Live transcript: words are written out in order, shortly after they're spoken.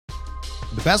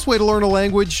The best way to learn a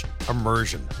language?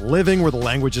 Immersion. Living where the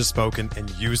language is spoken and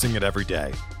using it every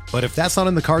day. But if that's not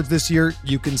in the cards this year,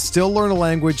 you can still learn a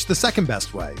language the second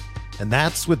best way, and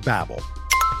that's with Babbel.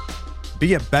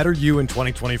 Be a better you in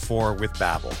 2024 with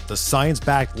Babbel, the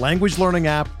science-backed language learning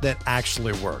app that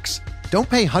actually works. Don't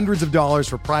pay hundreds of dollars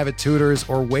for private tutors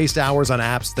or waste hours on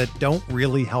apps that don't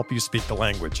really help you speak the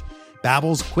language.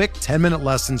 Babbel's quick 10-minute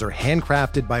lessons are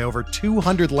handcrafted by over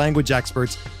 200 language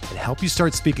experts and help you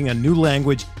start speaking a new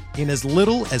language in as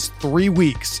little as 3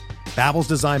 weeks. Babbel's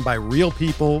designed by real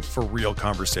people for real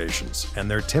conversations,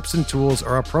 and their tips and tools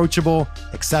are approachable,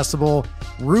 accessible,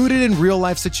 rooted in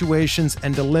real-life situations,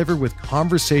 and delivered with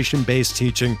conversation-based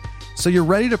teaching, so you're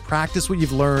ready to practice what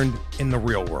you've learned in the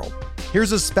real world.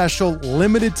 Here's a special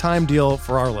limited-time deal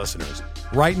for our listeners.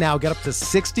 Right now, get up to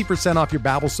 60% off your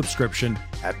Babbel subscription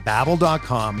at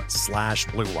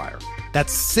babbel.com/Blue Wire.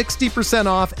 That's 60%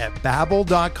 off at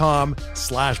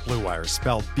babbel.com/Blue Wire,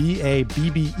 spelled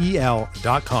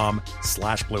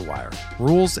BABBEL.com/Blue Wire.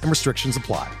 Rules and restrictions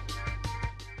apply.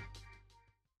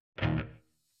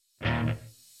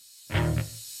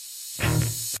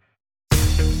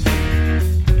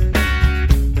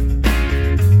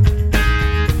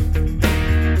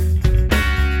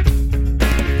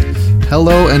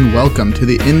 Hello and welcome to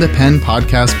the In the Pen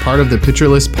podcast, part of the Pitcher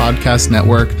List Podcast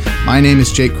Network. My name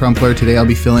is Jake Crumpler. Today I'll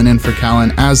be filling in for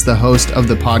Callan as the host of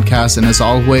the podcast. And as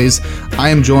always, I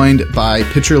am joined by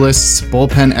Pitcher List's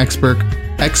bullpen expert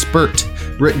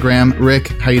Rick Graham. Rick,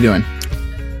 how you doing?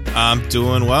 I'm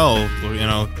doing well.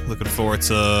 Looking forward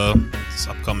to this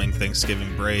upcoming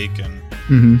Thanksgiving break, and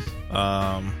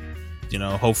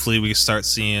hopefully we start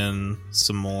seeing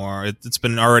some more. It's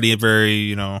been already a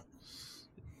very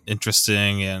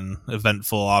interesting and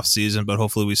eventful off season, but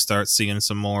hopefully we start seeing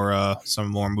some more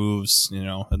moves in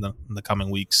the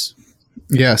coming weeks.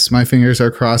 Yes, my fingers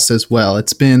are crossed as well.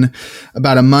 It's been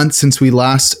about a month since we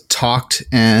last talked,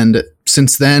 and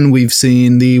since then we've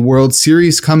seen the World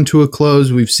Series come to a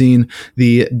close. We've seen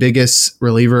the biggest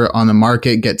reliever on the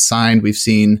market get signed. We've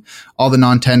seen all the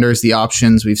non-tenders, the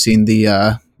options. We've seen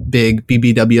the big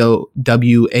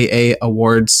BBWAA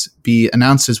awards be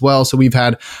announced as well. So we've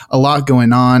had a lot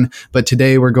going on, but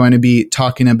today we're going to be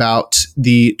talking about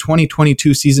the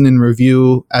 2022 season in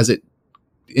review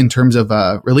in terms of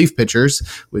relief pitchers,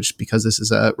 which because this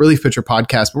is a relief pitcher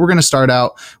podcast, but we're going to start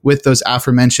out with those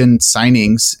aforementioned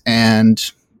signings.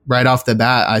 And right off the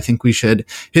bat, I think we should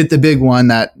hit the big one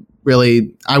that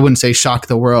really, I wouldn't say shocked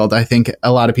the world. I think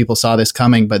a lot of people saw this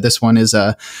coming, but this one is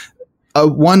a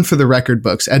one for the record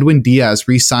books. Edwin Diaz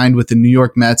re-signed with the New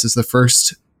York Mets as the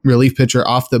first relief pitcher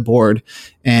off the board,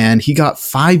 and he got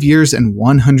 5 years and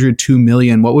 $102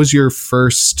 million. What was your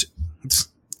first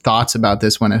thoughts about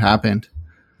this when it happened?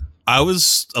 I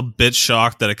was a bit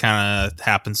shocked that it kind of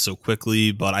happened so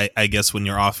quickly, but I guess when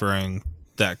you're offering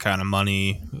that kind of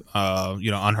money,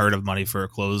 unheard of money for a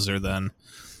closer, then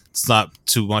it's not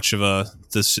too much of a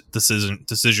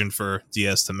decision for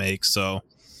Diaz to make. So,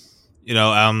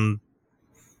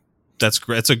 that's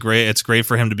great. It's great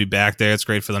for him to be back there. It's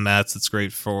great for the Mets. It's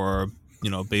great for,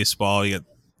 baseball. You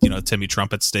get, Timmy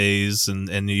Trumpet stays in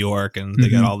New York, and they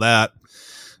got all that.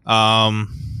 I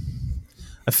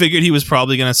figured he was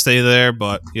probably going to stay there,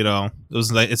 but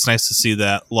it's nice to see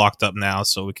that locked up now,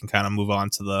 so we can kind of move on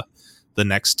to the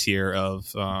next tier of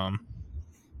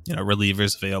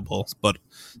relievers available. But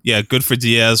yeah, good for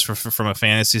Diaz from a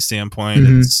fantasy standpoint.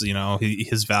 It's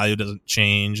his value doesn't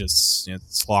change. It's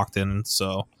locked in.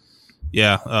 So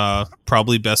yeah,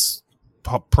 probably best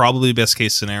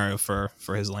case scenario for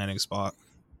his landing spot.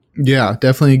 Yeah,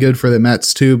 definitely good for the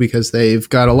Mets too, because they've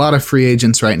got a lot of free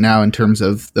agents right now in terms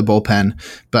of the bullpen.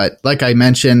 But like I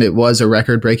mentioned, it was a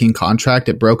record-breaking contract.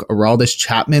 It broke Aroldis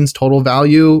Chapman's total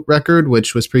value record,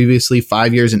 which was previously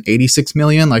 5 years and $86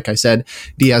 million. Like I said,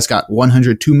 Diaz got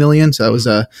 $102 million. So that was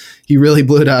he really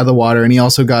blew it out of the water. And he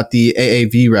also got the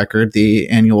AAV record, the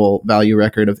annual value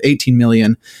record of $18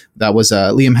 million. That was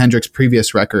Liam Hendriks'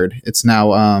 previous record. It's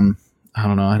now, I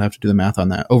don't know, I'd have to do the math on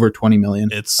that. Over $20 million.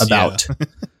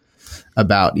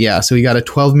 So he got a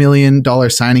 $12 million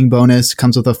signing bonus,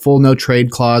 comes with a full no trade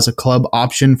clause, a club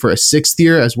option for a 6th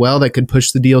year as well that could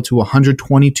push the deal to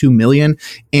 $122 million,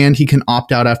 and he can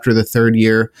opt out after the 3rd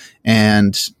year.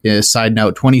 And side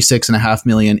note, $26.5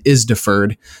 million is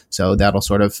deferred, so that'll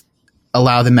sort of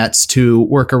allow the Mets to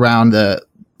work around the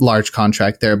large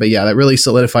contract there. But yeah, that really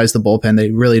solidifies the bullpen.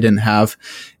 They really didn't have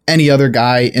any other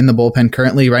guy in the bullpen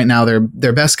currently. Right now,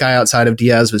 their best guy outside of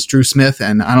Diaz was Drew Smith,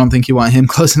 and I don't think you want him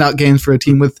closing out games for a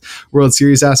team with World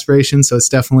Series aspirations. So it's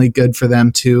definitely good for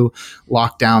them to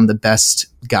lock down the best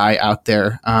guy out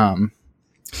there.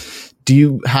 do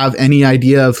you have any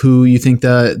idea of who you think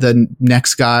the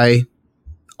next guy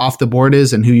off the board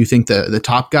is and who you think the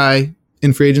top guy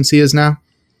in free agency is now?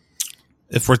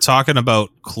 If we're talking about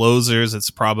closers, it's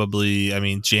probably, I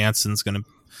mean, Jansen's going to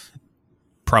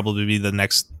probably be the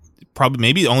next, probably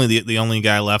maybe only the only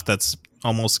guy left that's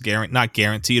almost not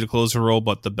guaranteed to close a role,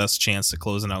 but the best chance at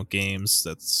closing out games.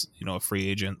 That's, you know, a free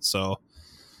agent. So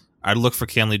I'd look for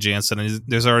Kenley Jansen. And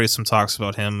there's already some talks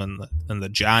about him and the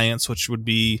Giants, which would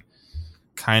be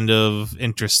kind of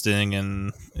interesting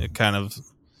and kind of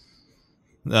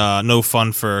no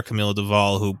fun for Camilo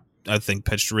Doval, who I think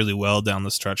pitched really well down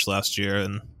the stretch last year,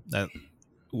 and that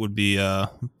would be a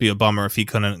bummer if he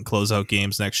couldn't close out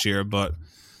games next year. But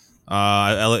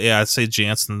I'd say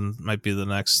Jansen might be the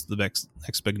next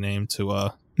big name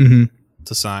to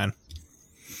sign.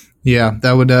 Yeah,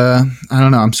 that would. I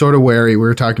don't know. I'm sort of wary. We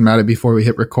were talking about it before we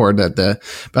hit record about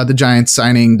the Giants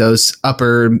signing those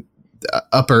upper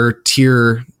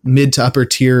tier, mid to upper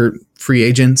tier free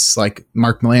agents like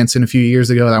Mark Melancon a few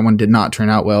years ago. That one did not turn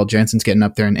out well. Jansen's getting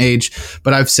up there in age,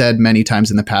 but I've said many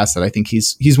times in the past that I think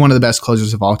he's one of the best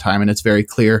closers of all time, and it's very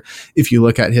clear if you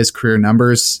look at his career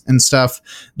numbers and stuff.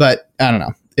 But I don't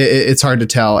know. It's hard to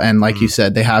tell. And like you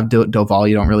said, they have Doval.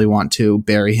 You don't really want to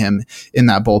bury him in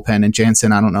that bullpen. And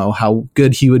Jansen, I don't know how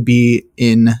good he would be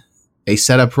in a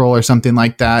setup role or something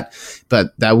like that,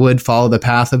 but that would follow the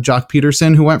path of Jock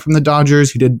Peterson, who went from the Dodgers.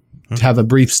 He did have a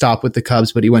brief stop with the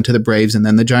Cubs, but he went to the Braves and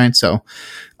then the Giants. So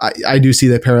I do see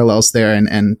the parallels there.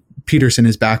 And Peterson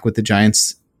is back with the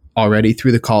Giants already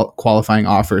through the qualifying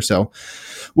offer. So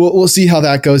we'll see how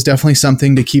that goes. Definitely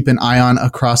something to keep an eye on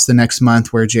across the next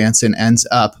month where Jansen ends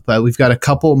up. But we've got a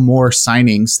couple more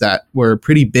signings that were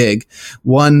pretty big.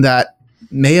 One that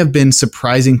may have been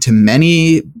surprising to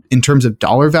many in terms of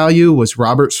dollar value was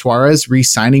Robert Suarez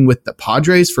re-signing with the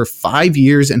Padres for 5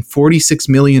 years and $46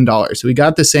 million. So we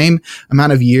got the same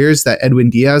amount of years that Edwin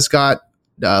Diaz got,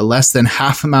 less than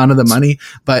half amount of the money.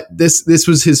 But this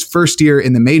was his first year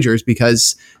in the majors,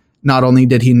 because not only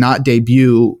did he not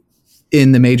debut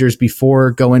in the majors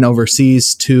before going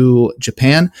overseas to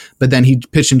Japan, but then he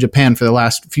pitched in Japan for the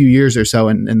last few years or so.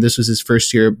 And this was his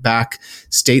first year back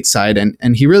stateside.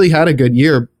 And he really had a good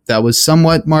year that was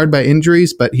somewhat marred by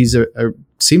injuries, but he's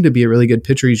seemed to be a really good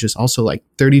pitcher. He's just also like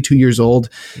 32 years old.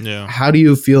 Yeah. How do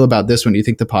you feel about this one? Do you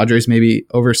think the Padres maybe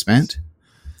overspent?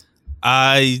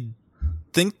 I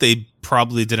think they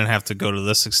probably didn't have to go to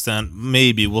this extent.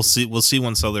 Maybe we'll see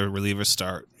once other relievers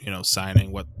start,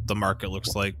 signing, what the market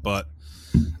looks like. But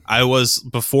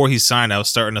before he signed, I was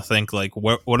starting to think like,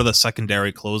 what are the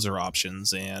secondary closer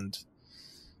options? And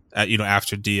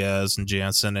after Diaz and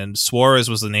Jansen, and Suarez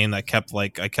was the name that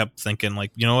I kept thinking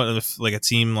like, if like a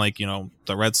team like,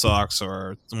 the Red Sox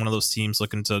or one of those teams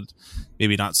looking to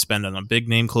maybe not spend on a big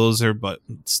name closer, but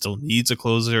still needs a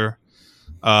closer.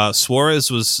 Suarez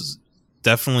was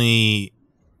definitely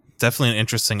an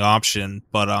interesting option,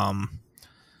 but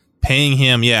paying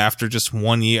him, after just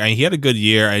 1 year, he had a good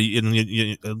year.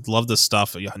 I love the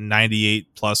stuff. 98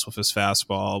 plus with his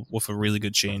fastball, with a really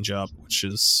good changeup, which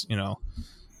is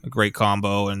a great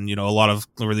combo. And a lot of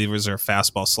relievers are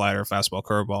fastball slider, fastball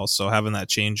curveball. So having that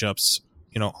changeup's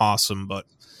awesome. But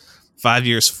 5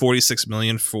 years, $46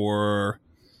 million for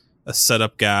a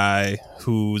setup guy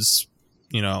who's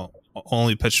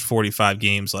only pitched 45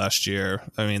 games last year.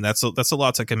 I mean, that's a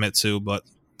lot to commit to, but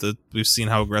we've seen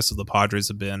how aggressive the Padres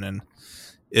have been, and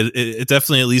it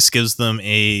definitely at least gives them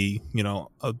a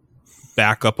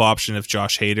backup option if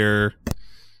Josh Hader,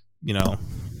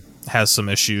 has some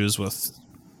issues with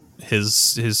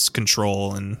his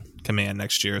control and command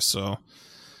next year. So,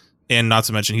 and not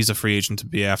to mention he's a free agent to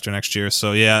be after next year.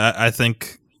 So yeah, I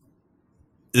think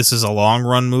this is a long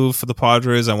run move for the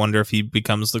Padres. I wonder if he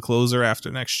becomes the closer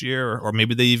after next year, or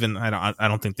maybe they even, I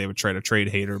don't think they would try to trade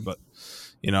Hader, but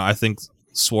I think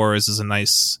Suarez is a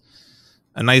nice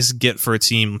get for a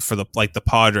team for the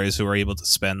Padres, who are able to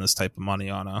spend this type of money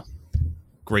on a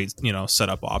great,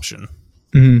 setup option.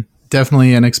 Mm-hmm.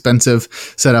 Definitely an expensive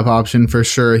setup option for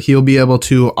sure. He'll be able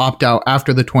to opt out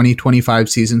after the 2025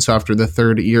 season, so after the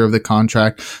third year of the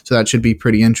contract. So that should be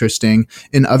pretty interesting.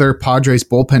 In other Padres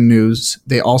bullpen news,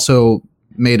 they also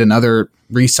made another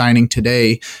re-signing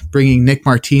today, bringing Nick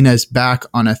Martinez back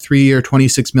on a 3-year,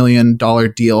 $26 million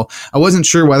deal. I wasn't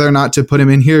sure whether or not to put him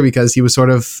in here because he was sort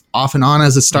of off and on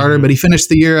as a starter, but he finished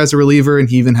the year as a reliever, and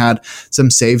he even had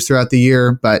some saves throughout the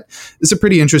year. But it's a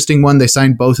pretty interesting one. They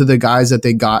signed both of the guys that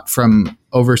they got from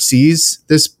overseas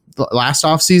this last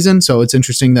offseason, so it's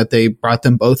interesting that they brought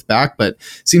them both back. But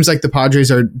it seems like the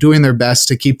Padres are doing their best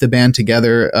to keep the band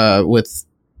together with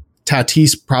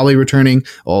Tatis probably returning,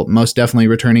 well, most definitely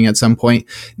returning at some point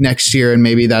next year, and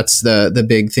maybe that's the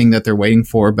big thing that they're waiting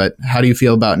for. But how do you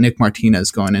feel about Nick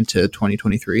Martinez going into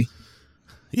 2023?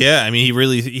 Yeah, I mean,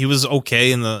 he was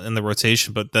okay in the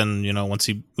rotation, but then once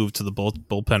he moved to the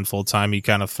bullpen full time, he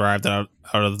kind of thrived out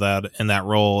of that in that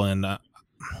role. And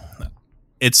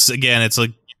it's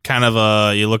like kind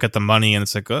of you look at the money and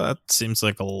it's like, oh, that seems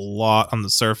like a lot on the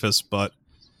surface, but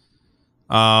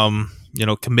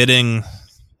committing,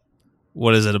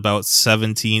 what is it, about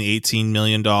 $17-18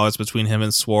 million between him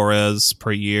and Suarez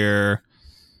per year.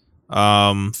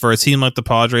 For a team like the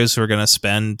Padres who are going to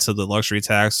spend to the luxury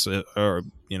tax or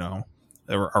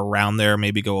around there,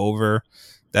 maybe go over,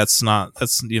 that's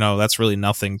really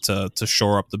nothing to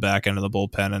shore up the back end of the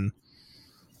bullpen.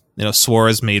 And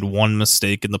Suarez made one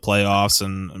mistake in the playoffs,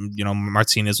 and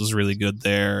Martinez was really good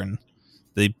there, and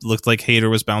they looked like Hader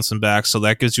was bouncing back, so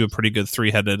that gives you a pretty good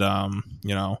three-headed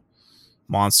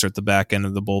monster at the back end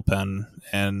of the bullpen.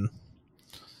 And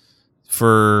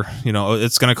for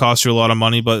it's going to cost you a lot of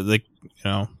money, but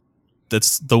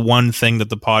that's the one thing that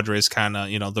the Padres kind of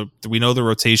we know the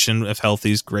rotation, if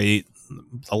healthy, is great.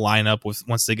 The lineup, with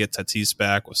once they get Tatis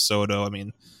back with Soto, I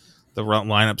mean, the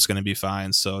lineup's going to be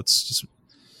fine. So it's just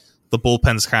the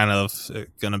bullpen's kind of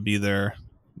going to be there,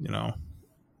 going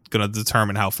to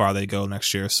determine how far they go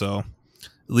next year. So at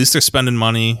least they're spending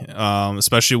money,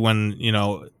 especially when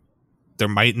there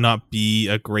might not be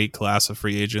a great class of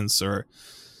free agents, or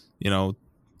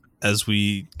as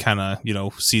we kind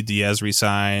of see Diaz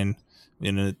resign,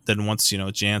 and then once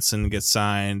Jansen gets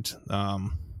signed,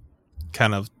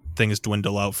 kind of things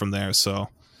dwindle out from there. So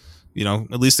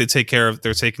at least they're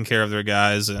taking care of their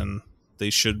guys, and they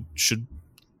should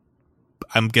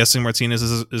I'm guessing Martinez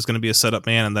is going to be a setup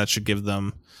man, and that should give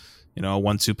them a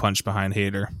 1-2 punch behind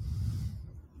Hader.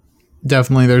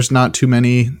 Definitely, there's not too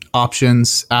many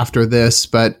options after this,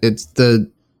 but it's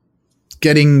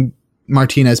getting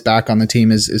Martinez back on the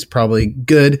team is probably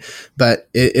good, but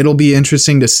it'll be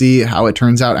interesting to see how it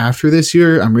turns out after this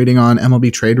year. I'm reading on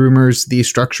MLB Trade Rumors. The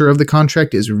structure of the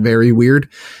contract is very weird.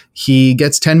 He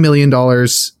gets $10 million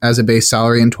as a base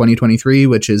salary in 2023,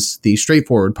 which is the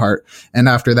straightforward part. And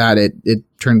after that, it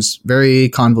turns very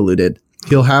convoluted.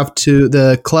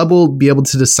 The club will be able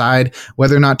to decide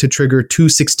whether or not to trigger two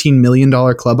 $16 million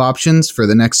club options for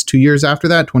the next 2 years after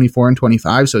that, 24 and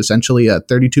 25. So essentially a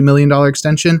 $32 million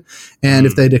extension. And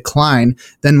if they decline,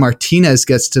 then Martinez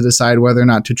gets to decide whether or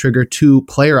not to trigger two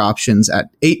player options at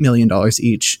 $8 million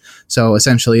each. So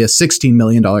essentially a $16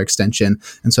 million extension.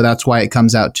 And so that's why it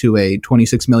comes out to a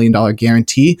 $26 million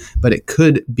guarantee, but it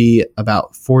could be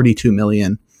about $42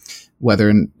 million.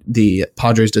 Whether the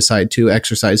Padres decide to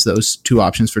exercise those two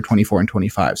options for 24 and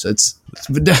 25. So it's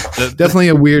definitely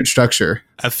a weird structure.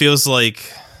 It feels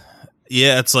like,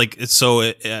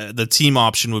 the team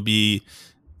option would be,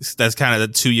 that's kind of the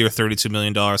 2 year, $32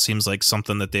 million seems like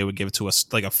something that they would give to us,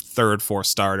 like a third, fourth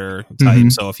starter type. Mm-hmm.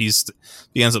 So if he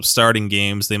ends up starting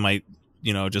games, they might,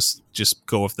 just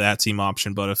go with that team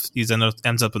option. But if he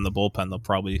ends up in the bullpen, they'll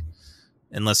probably,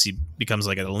 unless he becomes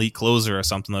like an elite closer or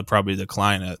something, they'll probably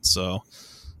decline it. So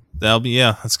that's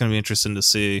going to be interesting to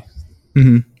see.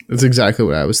 Mm-hmm. That's exactly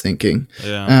what I was thinking.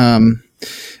 Yeah.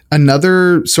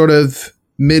 Another sort of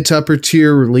mid to upper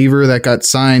tier reliever that got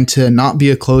signed to not be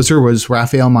a closer was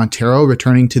Rafael Montero,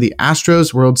 returning to the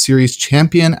Astros, World Series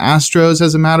champion Astros,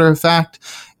 as a matter of fact.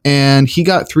 And he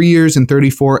got 3 years and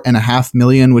 $34.5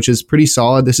 million, which is pretty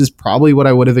solid. This is probably what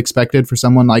I would have expected for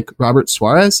someone like Robert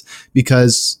Suarez,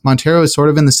 because Montero is sort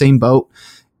of in the same boat.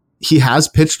 He has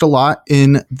pitched a lot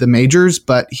in the majors,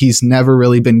 but he's never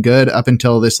really been good up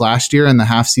until this last year and the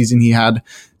half season he had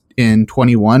in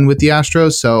 21 with the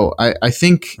Astros. So I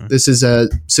think this is a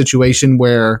situation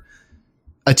where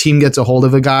a team gets a hold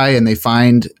of a guy and they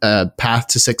find a path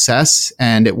to success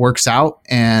and it works out,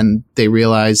 and they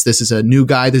realize this is a new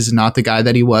guy. This is not the guy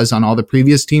that he was on all the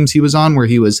previous teams he was on, where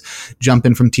he was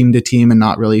jumping from team to team and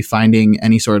not really finding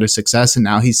any sort of success. And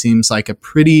now he seems like a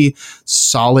pretty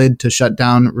solid to shut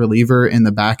down reliever in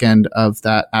the back end of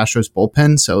that Astros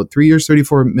bullpen. So 3 years,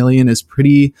 $34 million is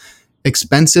pretty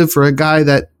expensive for a guy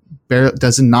that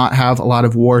does not have a lot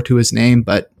of WAR to his name.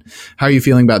 But how are you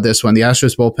feeling about this one? The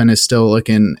Astros bullpen is still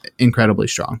looking incredibly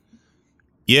strong.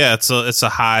 Yeah, it's a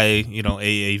high,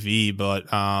 AAV,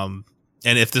 but and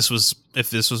if this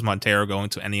was Montero going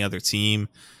to any other team,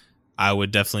 I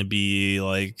would definitely be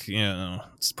like,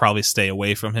 probably stay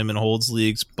away from him in holds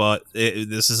leagues. But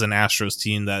this is an Astros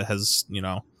team that has,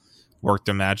 worked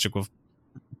their magic with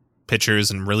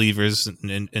pitchers and relievers,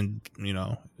 and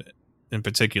in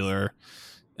particular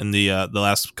in the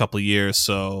last couple of years.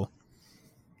 So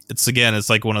it's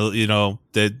like one of the,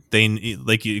 that they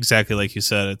like exactly like you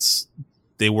said,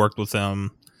 they worked with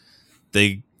him,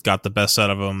 they got the best out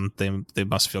of him. They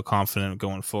must feel confident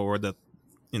going forward that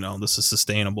this is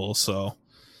sustainable. So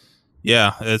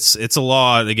yeah, it's a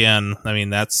lot. Again, I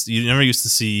mean, you never used to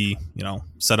see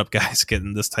setup guys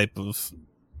getting this type of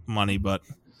money, but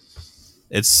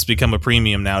it's become a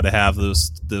premium now to have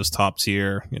those top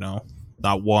tier,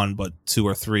 not one but 2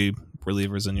 or 3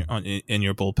 relievers in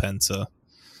your bullpen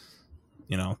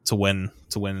to win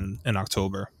in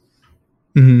October.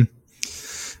 Mm-hmm.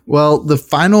 Well, the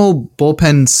final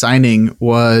bullpen signing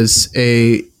was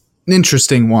an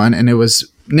interesting one, and it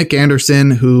was Nick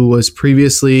Anderson, who was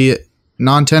previously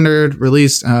non-tendered,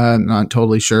 released, not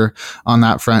totally sure on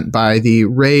that front, by the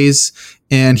Rays,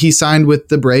 and he signed with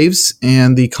the Braves,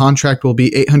 and the contract will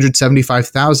be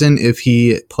 $875,000 if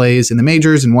he plays in the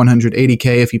majors and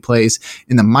 $180K if he plays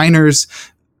in the minors.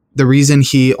 The reason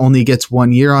he only gets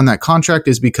 1 year on that contract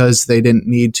is because they didn't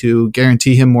need to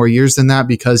guarantee him more years than that,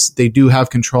 because they do have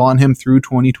control on him through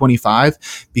 2025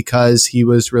 because he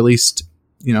was released,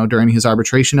 during his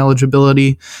arbitration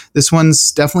eligibility. This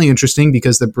one's definitely interesting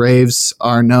because the Braves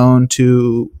are known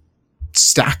to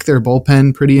stack their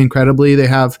bullpen pretty incredibly. They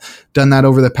have done that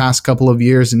over the past couple of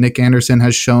years, and Nick Anderson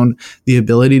has shown the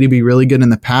ability to be really good in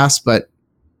the past, but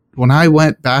when I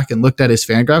went back and looked at his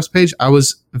Fangraphs page, I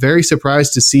was very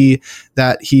surprised to see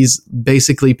that he's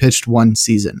basically pitched 1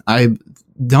 season. I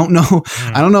don't know.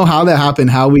 I don't know how that happened,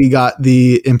 how we got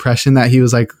the impression that he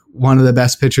was like one of the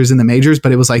best pitchers in the majors,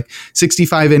 but it was like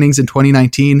 65 innings in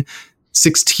 2019,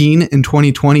 16 in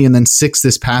 2020, and then 6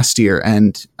 this past year.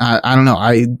 And I don't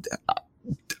know.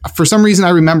 For some reason,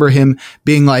 I remember him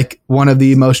being like one of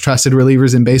the most trusted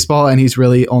relievers in baseball, and he's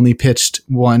really only pitched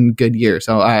 1 good year.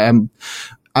 So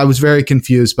I was very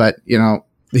confused, but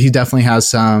he definitely has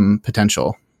some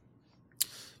potential.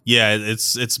 Yeah,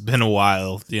 it's been a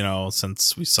while,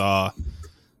 since we saw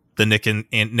the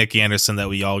Nick Anderson that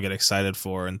we all get excited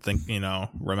for and think,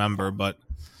 remember. But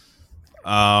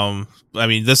I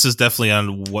mean, this is definitely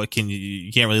on what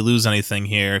you can't really lose anything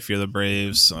here if you're the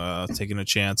Braves, taking a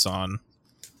chance on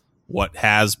what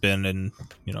has been, and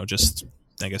just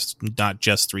I guess not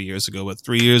just 3 years ago, but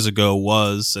 3 years ago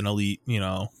was an elite,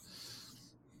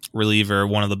 reliever,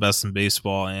 one of the best in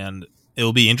baseball, and it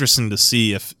will be interesting to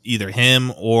see if either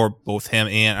him or both him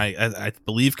and I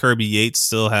believe Kirby Yates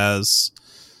still has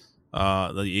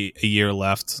a year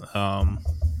left.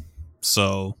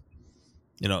 So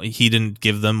he didn't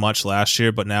give them much last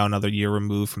year, but now another year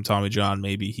removed from Tommy John,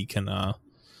 maybe he can help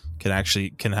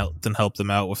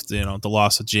them out with the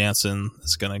loss of Jansen.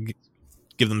 It's going to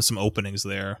give them some openings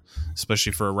there,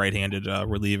 especially for a right-handed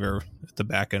reliever at the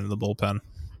back end of the bullpen.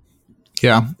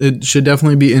 Yeah, it should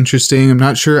definitely be interesting. I'm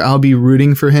not sure I'll be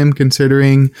rooting for him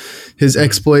considering his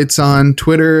exploits on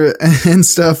Twitter and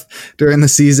stuff during the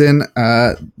season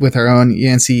with our own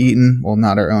Yancey Eaton. Well,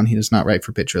 not our own. He does not write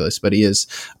for Pitcher List, but he is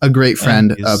a great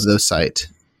friend of the site.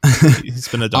 He's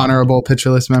been a honorable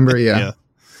Pitcher List member. Yeah.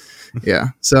 Yeah.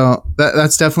 So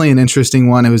that's definitely an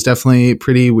interesting one. It was definitely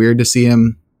pretty weird to see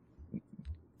him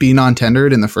be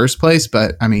non-tendered in the first place.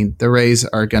 But I mean, the Rays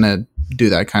are going to do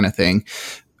that kind of thing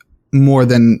more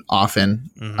than often.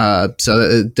 Mm-hmm.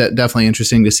 So definitely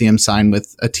interesting to see him sign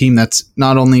with a team that's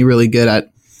not only really good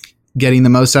at getting the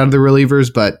most out of the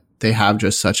relievers, but they have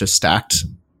just such a stacked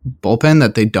bullpen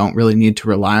that they don't really need to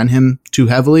rely on him too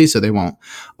heavily. So they won't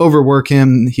overwork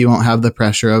him. He won't have the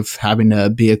pressure of having to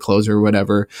be a closer or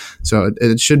whatever. So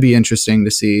it should be interesting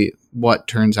to see what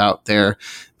turns out there.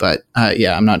 But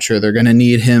yeah, I'm not sure they're going to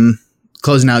need him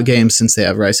closing out games since they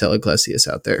have Raisel Iglesias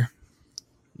out there.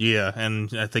 Yeah,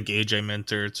 and I think AJ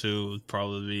Minter too would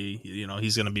probably be,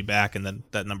 he's going to be back in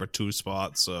that number 2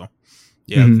 spot. So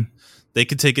yeah, they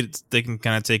can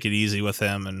kind of take it easy with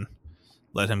him and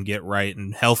let him get right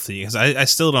and healthy. Because I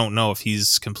still don't know if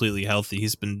he's completely healthy.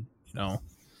 He's been,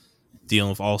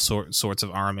 dealing with all sorts of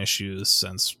arm issues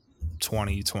since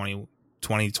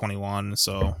 2021.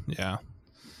 So yeah,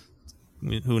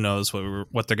 who knows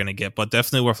what they're going to get, but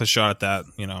definitely worth a shot at that,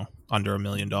 under $1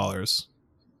 million.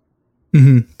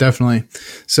 Definitely.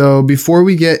 So before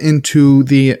we get into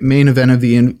the main event of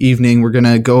the evening, we're going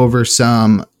to go over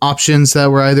some options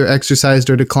that were either exercised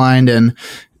or declined and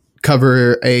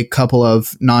cover a couple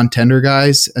of non-tender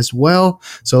guys as well.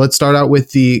 So let's start out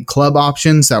with the club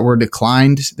options that were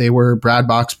declined. They were Brad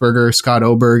Boxberger, Scott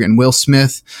Oberg, and Will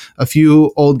Smith, a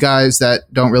few old guys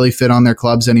that don't really fit on their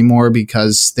clubs anymore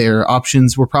because their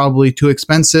options were probably too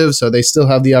expensive. So they still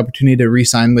have the opportunity to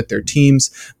re-sign with their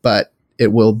teams, but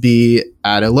it will be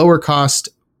at a lower cost,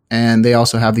 and they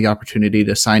also have the opportunity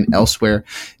to sign elsewhere.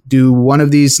 Do one of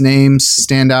these names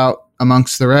stand out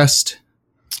amongst the rest?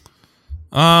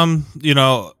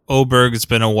 Oberg, it's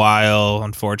been a while.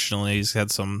 Unfortunately, he's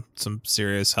had some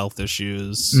serious health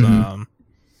issues.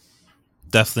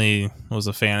 Definitely was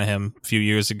a fan of him a few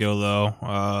years ago, though.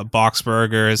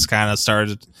 Boxberger has kind of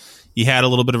started. He had a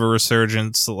little bit of a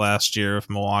resurgence last year with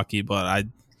Milwaukee, but I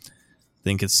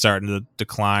think it's starting to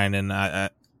decline, and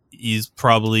he's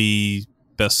probably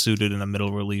best suited in a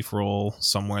middle relief role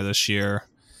somewhere this year.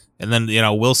 And then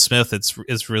Will Smith,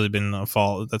 it's really been a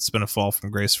fall. That's been a fall from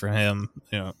grace for him.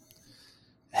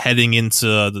 Heading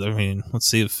into let's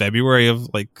see, February of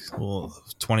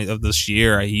 20 of this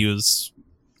year, he was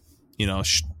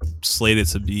slated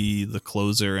to be the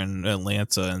closer in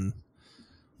Atlanta, and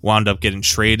wound up getting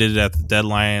traded at the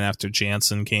deadline after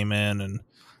Jansen came in, and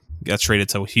got traded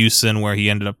to Houston, where he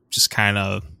ended up just kind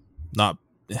of not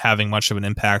having much of an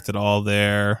impact at all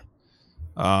there.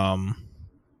 I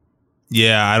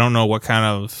don't know what kind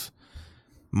of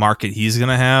market he's going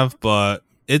to have, but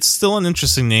it's still an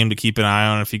interesting name to keep an eye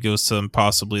on if he goes to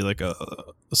possibly like a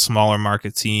smaller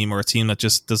market team, or a team that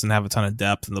just doesn't have a ton of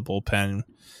depth in the bullpen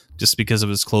just because of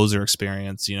his closer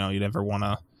experience. You never want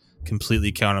to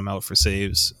completely count him out for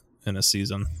saves in a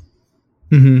season.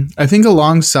 I think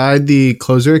alongside the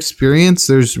closer experience,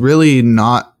 there's really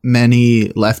not many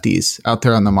lefties out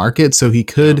there on the market. So he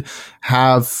could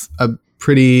have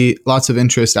lots of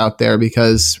interest out there,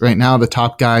 because right now the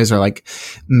top guys are like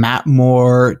Matt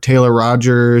Moore, Taylor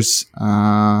Rogers.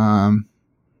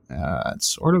 It's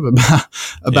sort of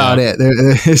about it.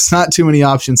 There's not too many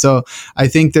options. So I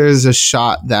think there's a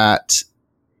shot that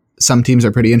some teams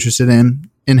are pretty interested in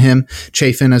him.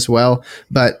 Chafin as well.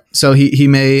 But so he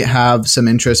may have some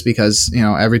interest, because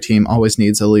every team always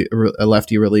needs a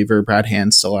lefty reliever. Brad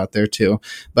Hand's still out there too.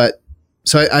 But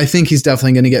so I think he's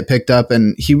definitely going to get picked up,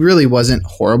 and he really wasn't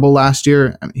horrible last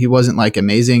year. He wasn't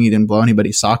amazing. He didn't blow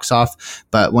anybody's socks off,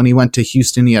 but when he went to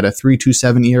Houston, he had a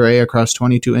 3.27 ERA across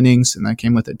 22 innings, and that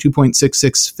came with a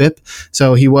 2.66 FIP.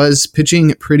 So he was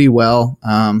pitching pretty well.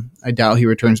 I doubt he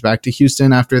returns back to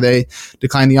Houston after they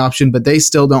decline the option, but they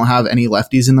still don't have any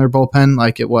lefties in their bullpen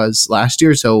like it was last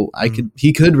year. So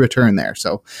he could return there.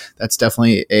 So that's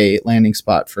definitely a landing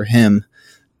spot for him.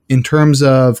 In terms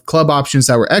of club options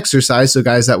that were exercised, so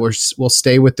guys that will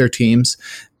stay with their teams,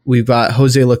 we've got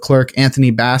Jose Leclerc, Anthony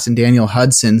Bass, and Daniel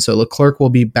Hudson. So Leclerc will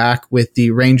be back with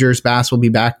the Rangers. Bass will be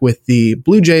back with the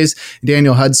Blue Jays.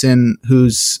 Daniel Hudson,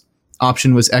 whose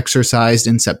option was exercised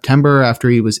in September after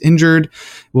he was injured,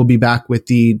 will be back with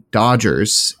the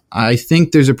Dodgers. I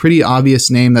think there's a pretty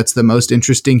obvious name that's the most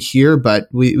interesting here, but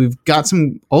we've got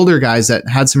some older guys that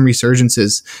had some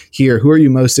resurgences here. Who are you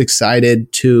most excited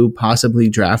to possibly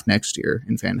draft next year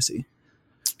in fantasy?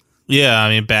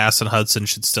 Yeah, Bass and Hudson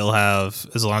should still have,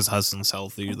 as long as Hudson's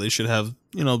healthy, they should have,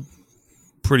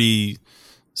 pretty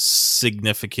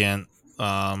significant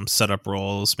setup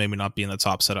roles. Maybe not being the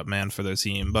top setup man for their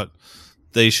team, but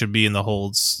they should be in the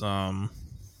holds, the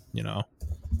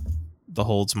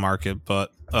holds market.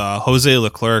 But Jose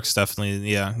Leclerc's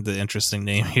definitely, the interesting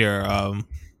name here.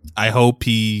 I hope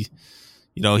he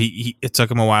it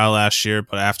took him a while last year,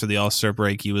 but after the All-Star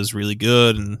break, he was really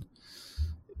good, and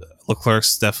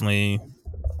Leclerc's definitely,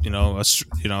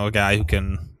 a guy who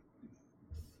can,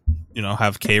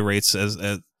 have K rates as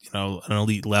an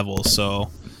elite level. So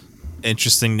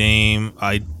interesting name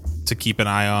to keep an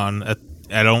eye on.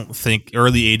 I don't think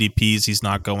early ADPs he's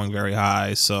not going very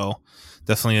high, so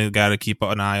definitely a guy to keep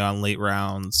an eye on late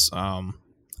rounds.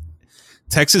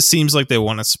 Texas seems like they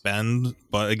want to spend,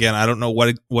 but again, I don't know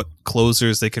what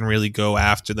closers they can really go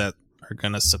after that are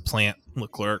going to supplant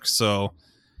Leclerc. So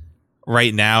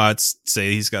right now, I'd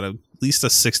say he's got at least a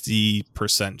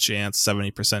 60% chance,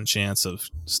 70% chance of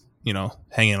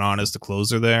hanging on as the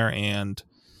closer there, and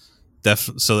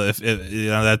so if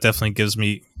that definitely gets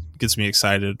me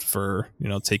excited for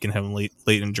taking him late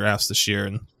in drafts this year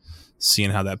and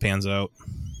seeing how that pans out.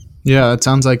 Yeah, it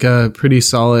sounds like a pretty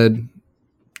solid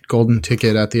golden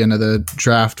ticket at the end of the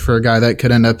draft for a guy that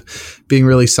could end up being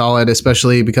really solid,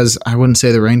 especially because I wouldn't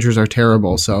say the Rangers are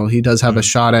terrible. So he does have a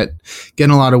shot at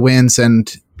getting a lot of wins.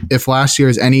 And if last year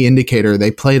is any indicator,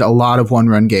 they played a lot of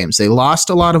one-run games. They lost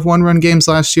a lot of one-run games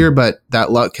last year, but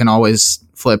that luck can always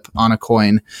flip on a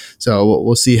coin. So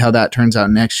we'll see how that turns out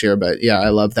next year. But yeah, I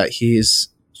love that he's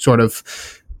sort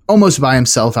of almost by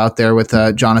himself out there with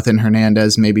Jonathan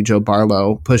Hernandez, maybe Joe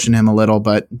Barlow pushing him a little,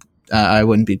 but I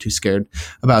wouldn't be too scared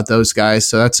about those guys.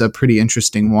 So that's a pretty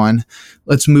interesting one.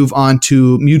 Let's move on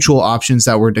to mutual options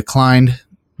that were declined,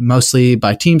 mostly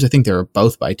by teams. I think they were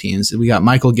both by teams. We got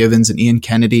Michael Givens and Ian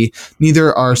Kennedy.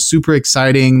 Neither are super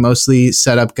exciting, mostly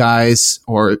setup guys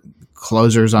or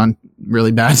closers on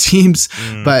really bad teams.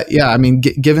 But yeah,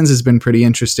 Givens has been pretty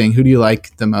interesting. Who do you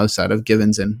like the most out of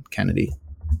Givens and Kennedy?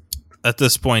 At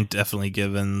this point, definitely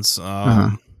Givens.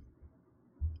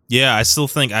 Yeah, I still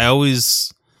think I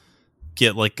always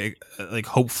get like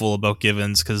hopeful about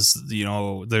Givens because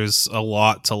there's a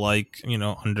lot to like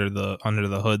under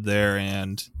the hood there,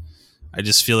 and I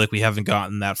just feel like we haven't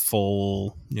gotten that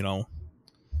full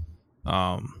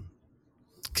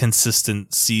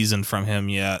consistent season from him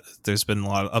yet. There's been a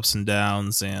lot of ups and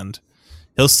downs, and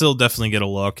he'll still definitely get a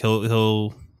look.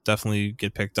 He'll definitely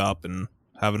get picked up and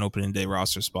have an opening day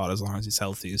roster spot as long as he's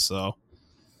healthy. So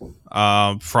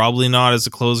probably not as a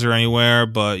closer anywhere,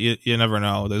 but you never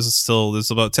know.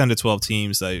 There's about 10 to 12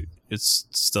 teams that it's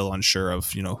still unsure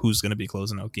of who's going to be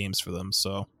closing out games for them.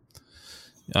 So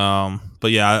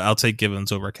but yeah, I'll take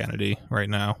Givens over Kennedy right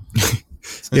now.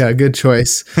 Yeah, good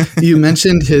choice. You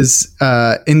mentioned his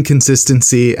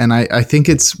inconsistency, and I think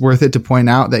it's worth it to point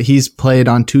out that he's played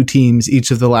on 2 teams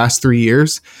each of the last 3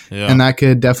 years, and that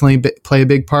could definitely play a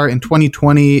big part. In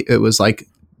 2020, it was like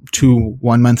 2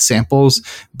 1-month samples,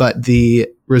 but the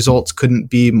results couldn't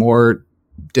be more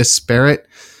disparate.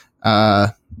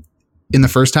 In the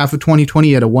first half of 2020,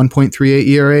 he had a 1.38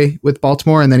 ERA with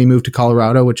Baltimore, and then he moved to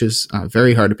Colorado, which is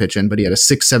very hard to pitch in, but he had a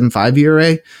 6.75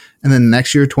 ERA. And then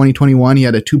next year, 2021, he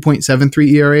had a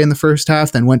 2.73 ERA in the first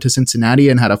half, then went to Cincinnati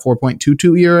and had a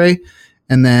 4.22 ERA.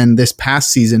 And then this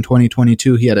past season,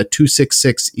 2022, he had a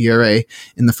 2.66 ERA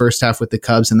in the first half with the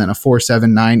Cubs and then a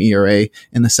 4.79 ERA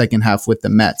in the second half with the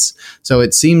Mets. So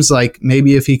it seems like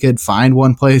maybe if he could find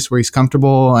one place where he's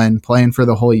comfortable and playing for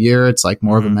the whole year, it's like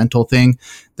more of a mental thing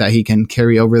that he can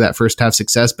carry over that first half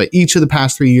success. But each of the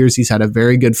past 3 years, he's had a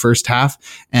very good first half,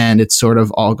 and it's sort of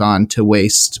all gone to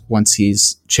waste once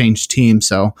he's changed teams.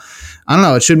 So I don't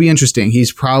know. It should be interesting.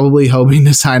 He's probably hoping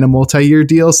to sign a multi-year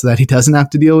deal so that he doesn't have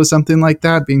to deal with something like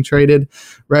that being traded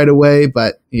right away.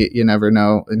 But you never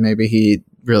know. Maybe he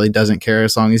really doesn't care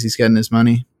as long as he's getting his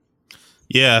money.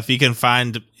 Yeah, if he can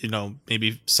find,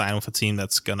 maybe sign with a team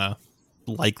that's gonna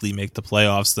likely make the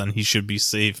playoffs, then he should be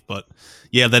safe. But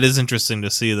yeah, that is interesting to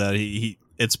see that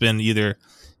it's been either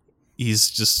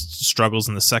he's just struggles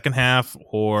in the second half,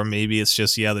 or maybe it's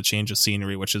just the change of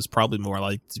scenery, which is probably more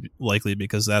likely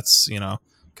because that's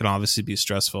can obviously be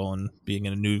stressful, and being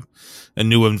in a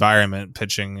new environment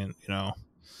pitching, and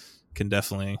can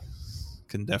definitely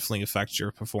affect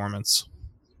your performance.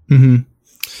 Mm-hmm.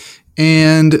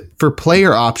 And for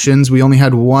player options, we only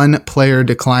had one player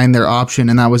decline their option,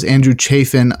 and that was Andrew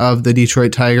Chafin of the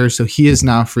Detroit Tigers. So he is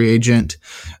now a free agent.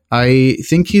 I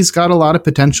think he's got a lot of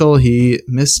potential. He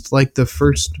missed like the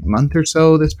first month or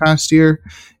so this past year,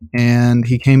 and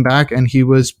he came back and he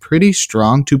was pretty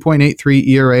strong, 2.83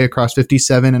 ERA across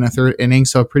 57 and a third inning.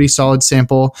 So a pretty solid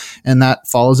sample. And that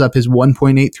follows up his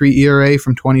 1.83 ERA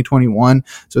from 2021.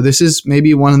 So this is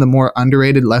maybe one of the more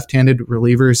underrated left-handed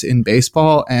relievers in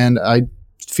baseball. And I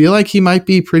feel like he might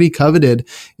be pretty coveted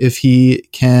if he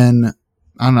can,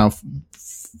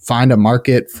 find a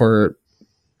market for,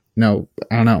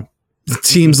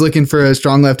 teams looking for a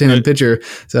strong left-handed pitcher.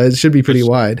 So it should be pretty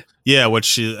wide. Yeah,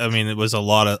 it was a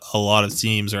lot of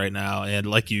teams right now, and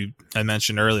like I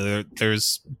mentioned earlier,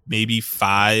 there's maybe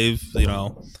 5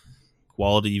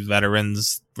 quality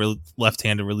veterans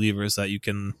left-handed relievers that you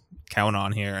can count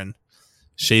on here, and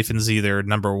Chafin's either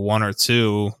number 1 or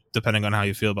 2 depending on how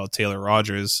you feel about Taylor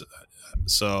Rogers.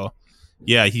 So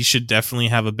yeah, he should definitely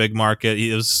have a big market.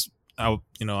 He is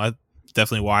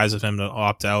definitely wise of him to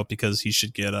opt out because he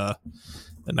should get a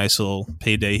nice little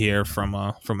payday here from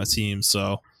a team.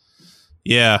 So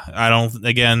yeah,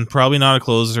 probably not a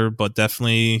closer, but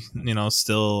definitely,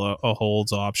 still a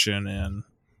holds option. And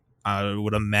I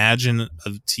would imagine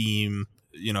a team,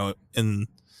 in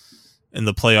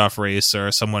the playoff race, or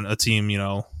a team,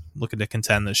 looking to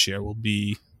contend this year will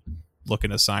be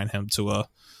looking to sign him to a,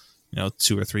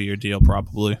 2 or 3 year deal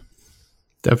probably.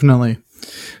 Definitely.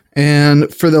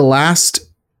 And for the last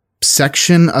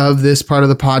section of this part of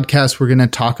the podcast, we're going to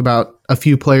talk about a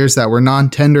few players that were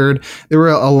non-tendered. There were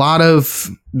a lot of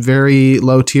very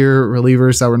low tier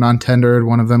relievers that were non-tendered.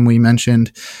 One of them we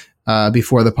mentioned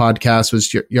before the podcast was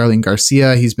Yarlin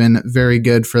Garcia. He's been very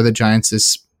good for the Giants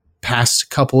this past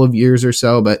couple of years or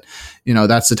so, but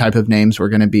that's the type of names we're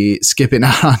going to be skipping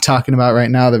out on talking about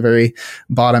right now, the very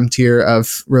bottom tier of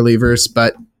relievers.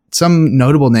 But some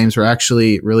notable names were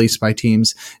actually released by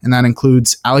teams, and that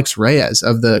includes Alex Reyes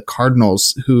of the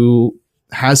Cardinals, who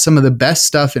has some of the best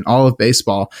stuff in all of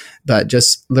baseball, but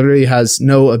just literally has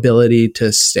no ability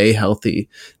to stay healthy.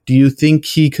 Do you think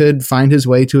he could find his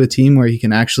way to a team where he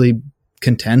can actually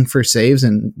contend for saves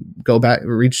and go back,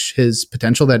 reach his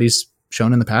potential that he's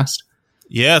shown in the past?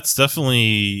 Yeah, it's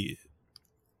definitely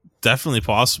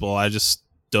possible. I just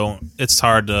don't, it's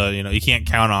hard to, you can't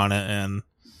count on it. And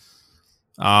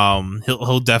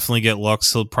He'll definitely get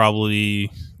looks. He'll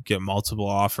probably get multiple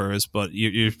offers, but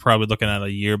you're probably looking at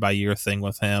a year by year thing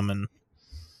with him, and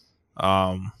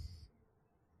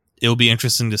it'll be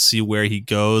interesting to see where he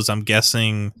goes. I'm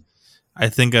guessing. I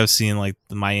think I've seen like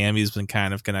the Miami's been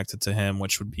kind of connected to him,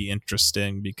 which would be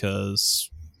interesting because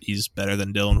he's better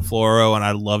than Dylan Floro, and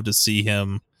I'd love to see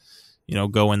him,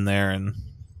 go in there and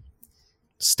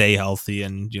stay healthy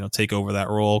and take over that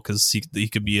role because he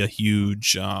could be a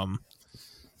huge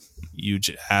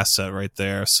asset right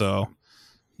there. So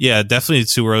yeah, definitely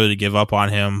too early to give up on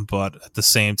him, but at the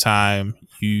same time,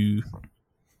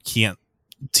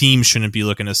 team shouldn't be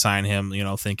looking to sign him,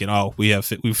 thinking, oh, we've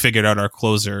figured out our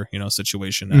closer,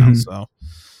 situation now. Mm-hmm. So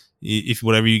if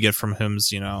whatever you get from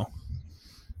him's,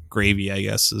 gravy, I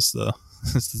guess is the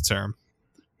term.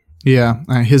 Yeah,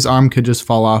 his arm could just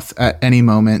fall off at any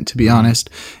moment, to be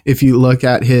honest. If you look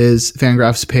at his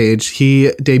Fangraphs page,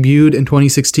 he debuted in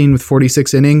 2016 with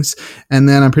 46 innings, and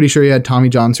then I'm pretty sure he had Tommy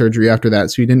John surgery after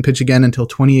that, so he didn't pitch again until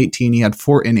 2018. He had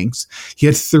 4 innings. He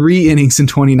had 3 innings in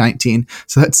 2019,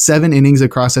 so that's 7 innings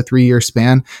across a 3-year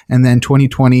span, and then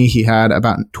 2020, he had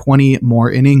about 20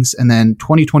 more innings, and then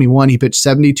 2021, he pitched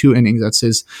 72 innings. That's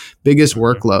his biggest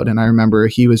workload, and I remember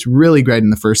he was really great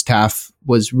in the first half,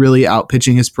 was really out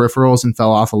pitching his peripherals and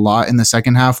fell off a lot in the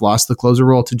second half, lost the closer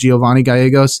role to Giovanni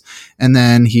Gallegos, and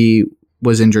then he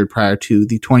was injured prior to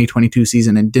the 2022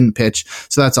 season and didn't pitch.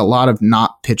 So that's a lot of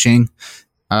not pitching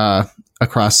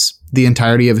across the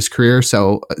entirety of his career.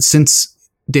 So since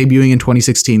debuting in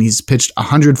 2016, he's pitched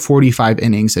 145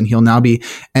 innings, and he'll now be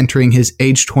entering his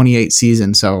age 28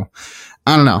 season. So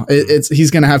I don't know. He's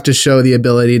going to have to show the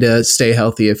ability to stay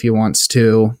healthy if he wants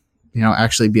to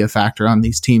actually be a factor on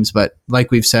these teams. But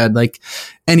like we've said, like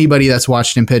anybody that's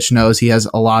watched him pitch knows he has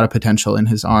a lot of potential in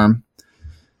his arm.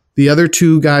 The other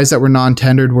 2 guys that were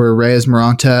non-tendered were Reyes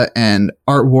Moronta and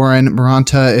Art Warren.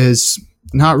 Moronta is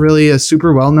not really a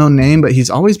super well-known name, but he's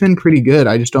always been pretty good.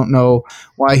 I just don't know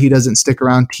why he doesn't stick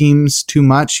around teams too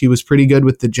much. He was pretty good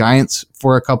with the Giants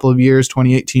for a couple of years,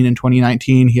 2018 and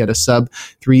 2019. He had a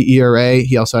sub-3 ERA.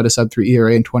 He also had a sub-3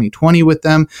 ERA in 2020 with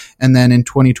them. And then in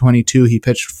 2022, he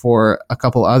pitched for a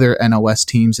couple other NOS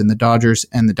teams in the Dodgers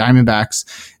and the Diamondbacks.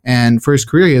 And for his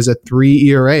career, he has a 3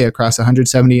 ERA across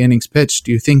 170 innings pitched.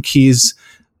 Do you think he's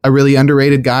a really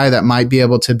underrated guy that might be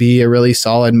able to be a really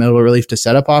solid middle relief to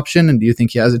setup option? And do you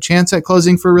think he has a chance at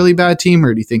closing for a really bad team,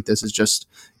 or do you think this is just,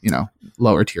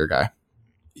 lower tier guy?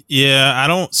 Yeah, I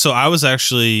don't. So I was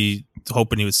actually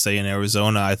hoping he would stay in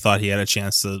Arizona. I thought he had a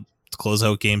chance to close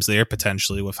out games there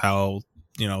potentially with how,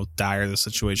 dire the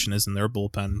situation is in their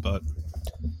bullpen, but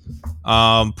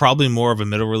probably more of a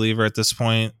middle reliever at this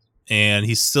point. And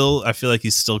I feel like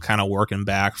he's still kind of working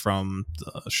back from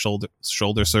the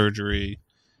shoulder surgery.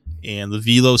 And the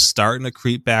velo's starting to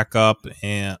creep back up,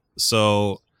 and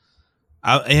so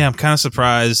I'm kind of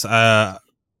surprised. The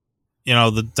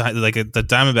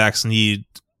Diamondbacks need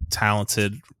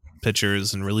talented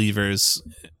pitchers and relievers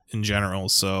in general,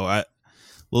 so I'm a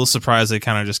little surprised they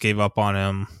kind of just gave up on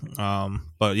him.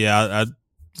 But yeah, I'd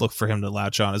look for him to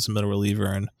latch on as a middle reliever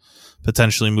and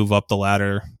potentially move up the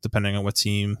ladder depending on what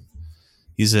team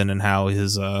he's in and how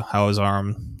his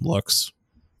arm looks.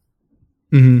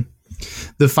 Mm-hmm.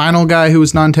 The final guy who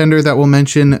was non-tender that we'll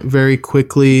mention very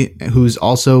quickly, who's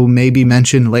also maybe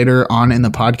mentioned later on in the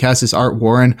podcast, is Art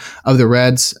Warren of the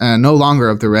Reds. No longer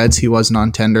of the Reds. He was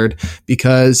non-tendered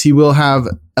because he will have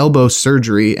elbow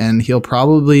surgery and he'll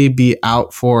probably be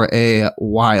out for a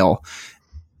while.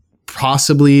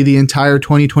 Possibly the entire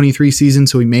 2023 season,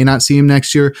 so we may not see him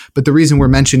next year. But the reason we're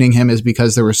mentioning him is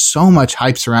because there was so much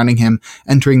hype surrounding him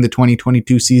entering the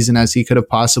 2022 season as he could have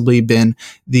possibly been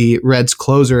the Reds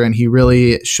closer, and he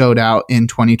really showed out in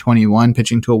 2021,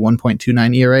 pitching to a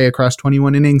 1.29 ERA across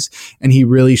 21 innings, and he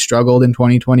really struggled in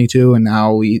 2022, and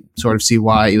now we sort of see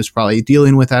why he was probably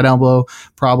dealing with that elbow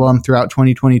problem throughout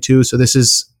 2022. So this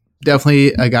is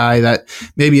definitely a guy that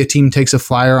maybe a team takes a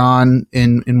flyer on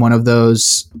in one of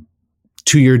those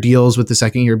 2-year deals, with the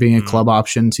second year being a club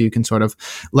option, so you can sort of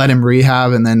let him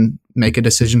rehab and then make a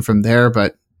decision from there.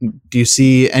 But do you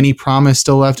see any promise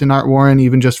still left in Art Warren,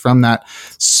 even just from that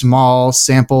small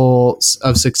sample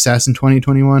of success in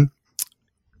 2021?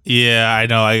 Yeah, I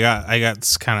know. I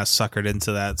got kind of suckered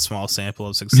into that small sample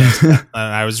of success.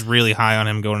 I was really high on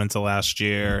him going into last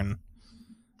year, and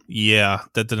yeah,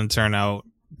 that didn't turn out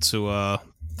to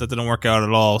that didn't work out at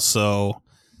all. So,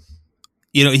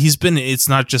 it's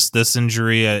not just this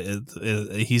injury.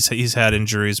 He's had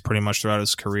injuries pretty much throughout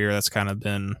his career. That's kind of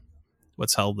been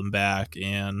what's held him back.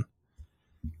 And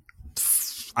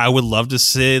I would love to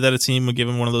say that a team would give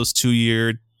him one of those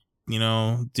 2-year,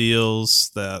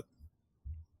 deals that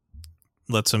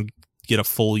lets him get a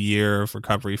full year of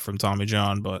recovery from Tommy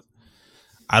John, but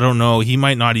I don't know. He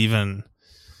might not even.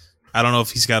 I don't know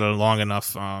if he's got a long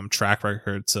enough track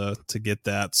record to get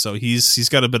that. So he's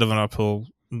got a bit of an uphill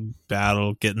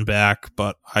battle getting back,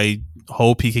 but I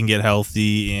hope he can get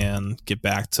healthy and get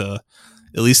back to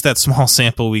at least that small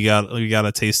sample we got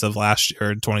a taste of last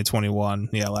year, 2021.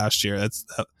 Yeah, last year.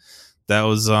 That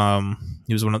was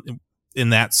he was in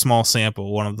that small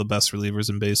sample, one of the best relievers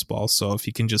in baseball. So if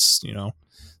he can just,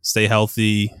 stay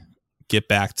healthy, get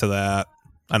back to that.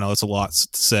 I know it's a lot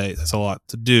to say, that's a lot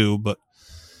to do, but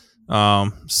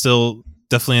still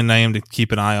definitely a name to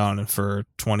keep an eye on for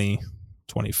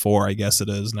 2024, I guess it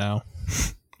is now.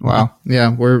 Wow.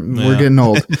 Yeah, we're getting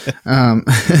old.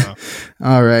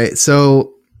 All right.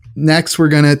 So next we're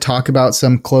going to talk about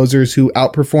some closers who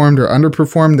outperformed or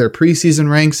underperformed their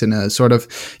preseason ranks in a sort of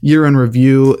year in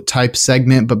review type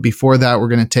segment. But before that, we're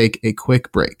going to take a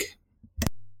quick break.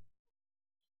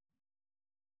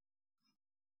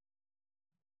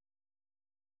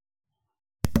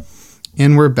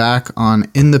 And we're back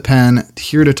on In the Pen,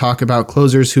 here to talk about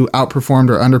closers who outperformed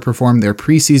or underperformed their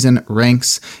preseason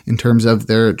ranks in terms of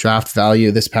their draft value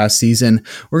this past season.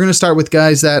 We're going to start with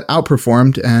guys that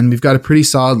outperformed, and we've got a pretty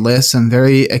solid list, some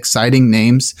very exciting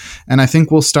names. And I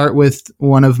think we'll start with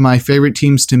one of my favorite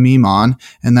teams to meme on,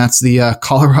 and that's the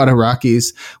Colorado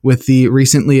Rockies with the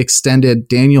recently extended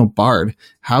Daniel Bard.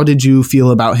 How did you feel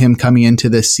about him coming into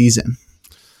this season?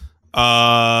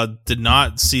 Did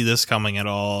not see this coming at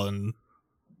all, and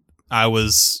I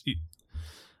was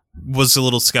a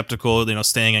little skeptical,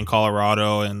 staying in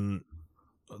Colorado, and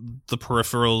the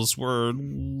peripherals were,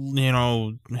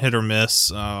 hit or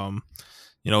miss.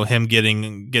 Him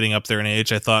getting up there in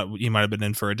age, I thought he might have been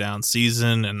in for a down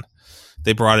season, and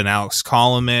they brought in Alex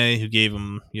Colomé, who gave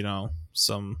him,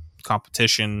 some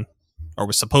competition, or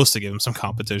was supposed to give him some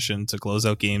competition to close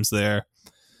out games there.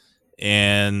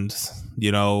 And,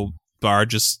 Bard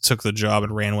just took the job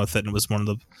and ran with it, and was one of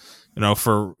the,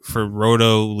 for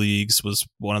Roto leagues, was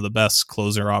one of the best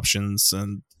closer options,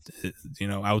 and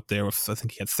out there with, I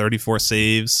think he had 34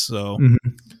 saves. So,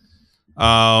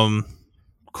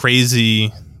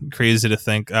 crazy to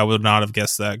think. I would not have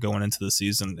guessed that going into the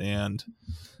season, and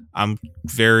I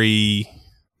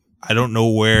don't know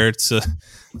where to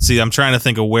see. I'm trying to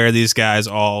think of where these guys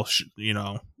all,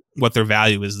 what their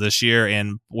value is this year,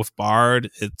 and with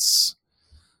Bard,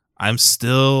 I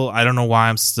don't know why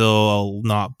I'm still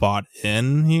not bought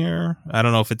in here. I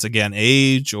don't know if it's, again,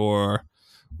 age or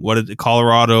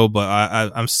Colorado, but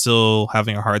I'm still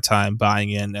having a hard time buying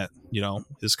in at,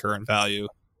 his current value.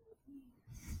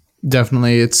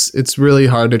 Definitely. It's really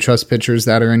hard to trust pitchers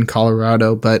that are in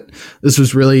Colorado, but this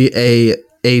was really a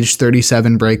age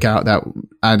 37 breakout that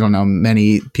I don't know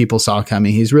many people saw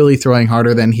coming. He's really throwing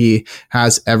harder than he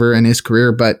has ever in his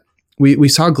career, but we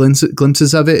saw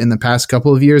glimpses of it in the past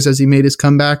couple of years as he made his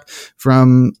comeback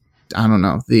from, I don't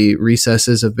know, the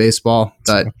recesses of baseball.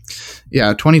 But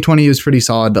yeah, 2020 was pretty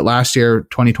solid. But last year,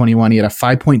 2021, he had a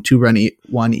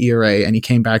 5.21 ERA, and he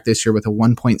came back this year with a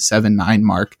 1.79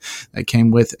 mark that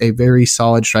came with a very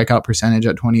solid strikeout percentage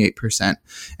at 28%.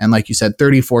 And like you said,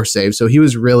 34 saves. So he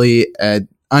was really an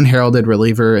unheralded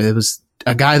reliever. It was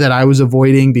a guy that I was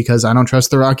avoiding because I don't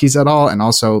trust the Rockies at all. And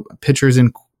also pitchers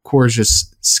in Coors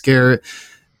just scare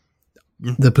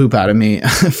the poop out of me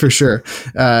for sure.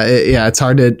 It's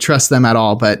hard to trust them at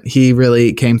all, but he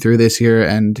really came through this year,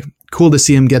 and cool to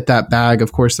see him get that bag.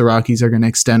 Of course, the Rockies are going to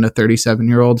extend a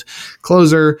 37-year-old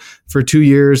closer for 2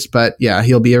 years, but yeah,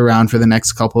 he'll be around for the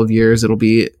next couple of years. It'll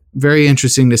be very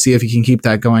interesting to see if he can keep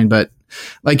that going. But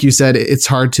like you said, it's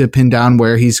hard to pin down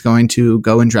where he's going to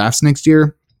go in drafts next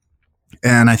year.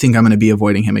 And I think I'm going to be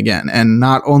avoiding him again. And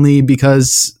not only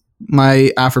because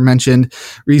my aforementioned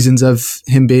reasons of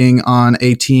him being on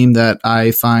a team that I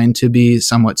find to be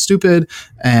somewhat stupid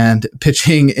and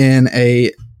pitching in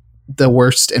the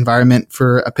worst environment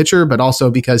for a pitcher, but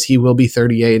also because he will be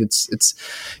 38.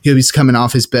 He's coming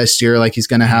off his best year. Like, he's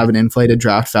going to have an inflated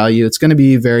draft value. It's going to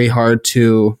be very hard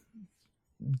to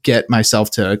get myself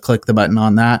to click the button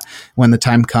on that when the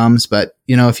time comes. But,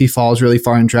 if he falls really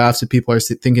far in drafts, if people are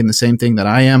thinking the same thing that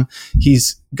I am,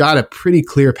 he's got a pretty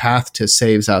clear path to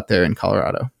saves out there in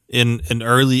Colorado. In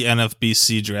early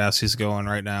NFBC drafts, he's going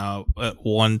right now at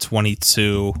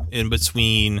 122 in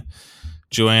between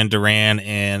Joanne Duran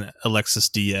and Alexis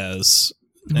Diaz.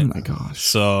 Oh my gosh.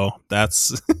 So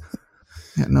that's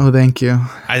yeah, no, thank you.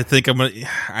 I think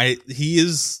he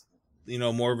is,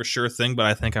 more of a sure thing, but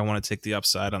I think I want to take the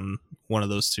upside on one of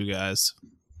those two guys.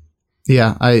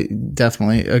 Yeah, I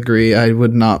definitely agree. I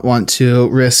would not want to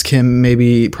risk him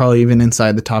probably even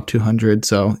inside the top 200.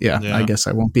 So, yeah, I guess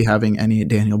I won't be having any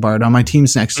Daniel Bard on my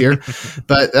teams next year,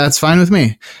 but that's fine with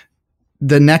me.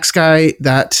 The next guy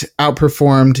that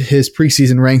outperformed his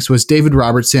preseason ranks was David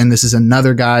Robertson. This is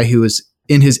another guy who was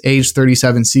in his age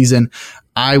 37 season.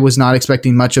 I was not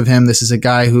expecting much of him. This is a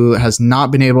guy who has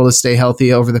not been able to stay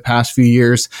healthy over the past few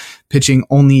years, pitching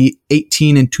only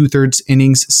 18 and 2/3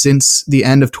 innings since the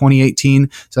end of 2018.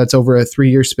 So that's over a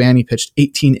 3-year span. He pitched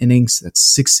 18 innings. That's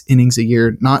 6 innings a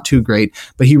year. Not too great,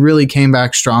 but he really came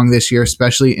back strong this year,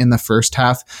 especially in the first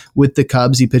half with the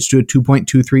Cubs. He pitched to a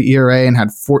 2.23 ERA and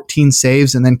had 14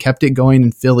 saves and then kept it going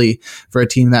in Philly for a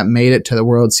team that made it to the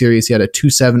World Series. He had a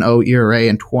 2.70 ERA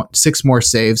and 6 more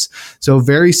saves. So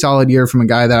very solid year from a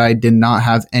guy that I did not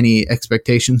have any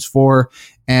expectations for.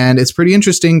 And it's pretty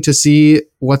interesting to see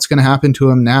what's going to happen to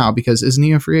him now, because isn't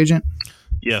he a free agent?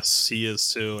 Yes, he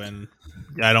is too. And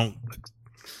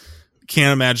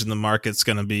can't imagine the market's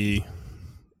going to be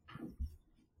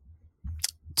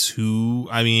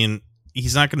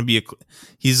he's not going to be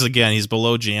he's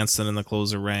below Jansen in the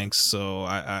closer ranks. So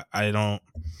I don't,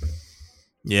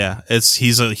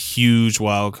 he's a huge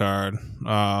wild card.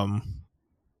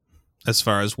 As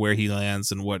far as where he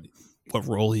lands and what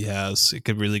role he has, it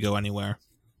could really go anywhere.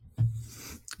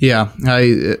 Yeah,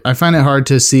 I find it hard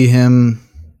to see him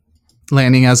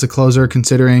landing as a closer,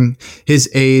 considering his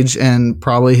age and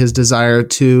probably his desire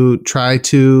to try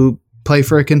to play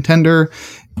for a contender.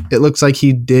 It looks like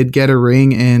he did get a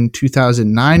ring in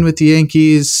 2009 with the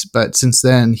Yankees, but since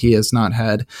then he has not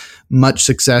had much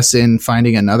success in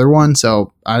finding another one.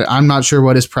 So I'm not sure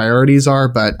what his priorities are,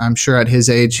 but I'm sure at his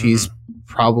age, he's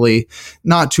probably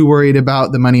not too worried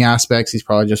about the money aspects. He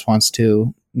probably just wants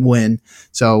to win.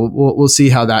 So we'll see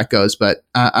how that goes. But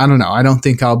I don't know. I don't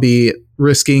think I'll be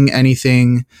risking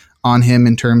anything on him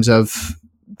in terms of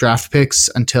draft picks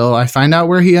until I find out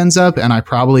where he ends up. And I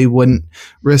probably wouldn't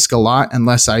risk a lot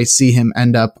unless I see him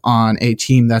end up on a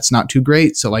team that's not too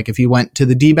great. So like if he went to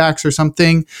the D-backs or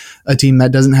something, a team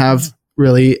that doesn't have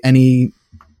really any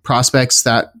prospects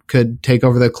that could take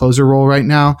over the closer role right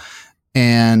now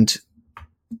and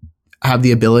have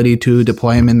the ability to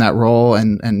deploy him in that role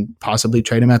and possibly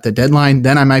trade him at the deadline,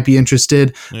 then I might be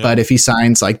interested. Yeah. But if he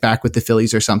signs like back with the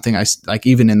Phillies or something, I like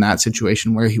even in that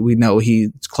situation where we know he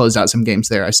closed out some games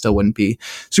there, I still wouldn't be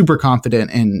super confident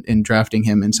in drafting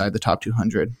him inside the top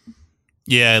 200.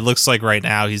 Yeah, it looks like right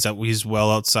now he's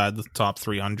well outside the top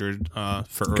 300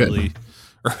 for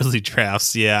early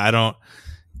drafts. Yeah,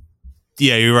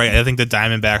 you're right. I think the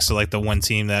Diamondbacks are like the one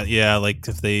team that, like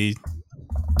if they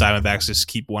Diamondbacks just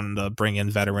keep wanting to bring in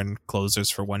veteran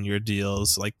closers for 1-year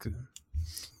deals, like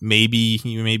maybe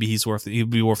he'd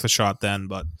be worth a shot then,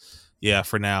 but yeah,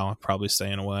 for now, probably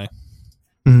staying away.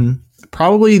 Mm-hmm.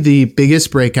 Probably the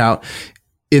biggest breakout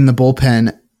in the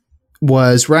bullpen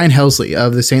was Ryan Helsley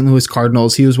of the St. Louis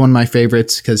Cardinals. He was one of my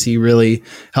favorites because he really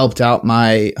helped out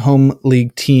my home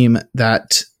league team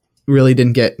that really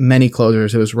didn't get many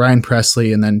closers. It was Ryan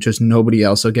Presley and then just nobody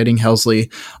else. So getting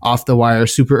Helsley off the wire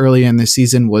super early in the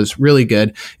season was really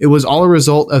good. It was all a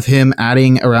result of him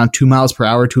adding around 2 miles per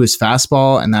hour to his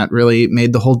fastball, and that really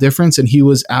made the whole difference. And he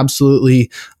was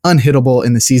absolutely unhittable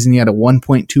in the season. He had a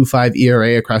 1.25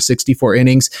 ERA across 64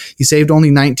 innings. He saved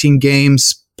only 19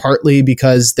 games, partly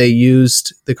because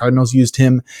the Cardinals used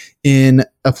him in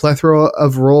a plethora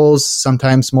of roles,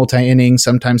 sometimes multi-inning,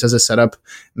 sometimes as a setup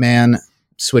man,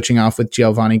 switching off with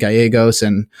Giovanni Gallegos.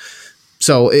 And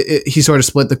so he sort of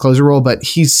split the closer role, but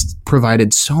he's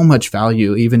provided so much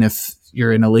value, even if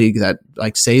you're in a league that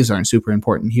like saves aren't super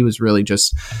important. He was really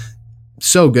just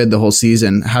so good the whole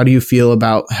season. How do you feel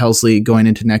about Helsley going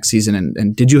into next season?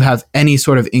 And did you have any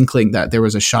sort of inkling that there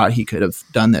was a shot he could have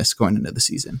done this going into the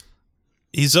season?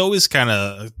 He's always kind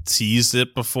of teased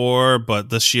it before,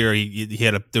 but this year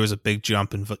there was a big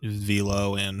jump in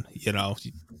velo, and it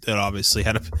obviously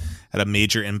had a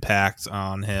major impact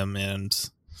on him. And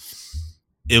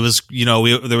it was,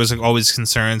 there was always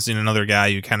concerns in another guy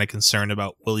you're kind of concerned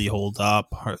about, will he hold up?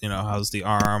 Or, how's the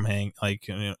arm hang? Like,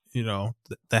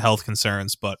 the health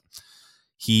concerns, but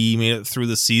he made it through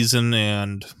the season,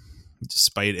 and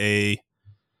despite a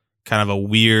kind of a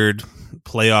weird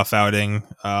playoff outing,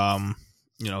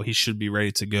 he should be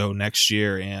ready to go next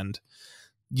year. And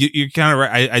you're kind of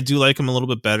right. I do like him a little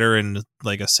bit better in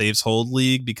like a saves hold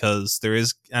league, because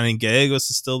Gallegos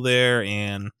is still there,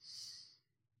 and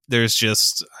there's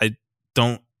just,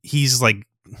 he's like,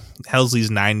 Helsley's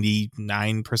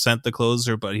 99% the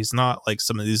closer, but he's not like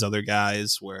some of these other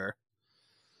guys where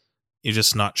you're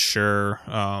just not sure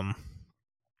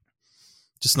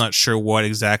what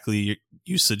exactly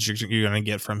usage you're going to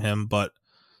get from him. But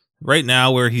right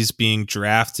now where he's being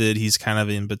drafted, he's kind of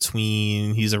in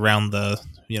between. He's around the,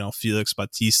 Felix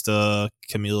Bautista,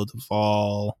 Camilo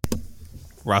Duval,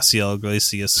 Raciel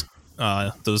Iglesias,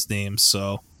 those names.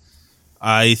 So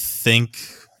I think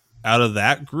out of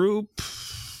that group,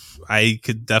 I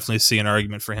could definitely see an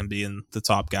argument for him being the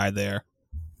top guy there.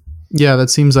 Yeah, that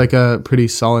seems like a pretty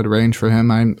solid range for him.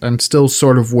 I'm still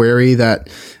sort of wary that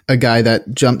a guy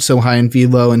that jumped so high in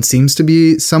velo and seems to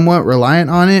be somewhat reliant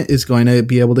on it is going to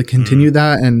be able to continue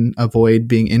that and avoid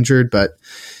being injured. But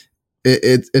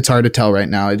it's hard to tell right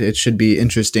now. It should be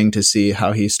interesting to see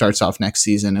how he starts off next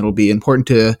season. It'll be important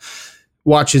to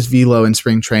watch his velo in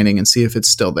spring training and see if it's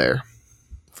still there.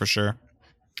 For sure.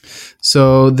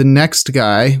 So the next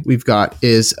guy we've got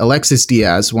is Alexis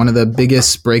Diaz, one of the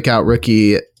biggest breakout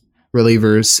rookie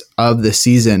relievers of the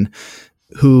season,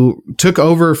 who took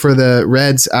over for the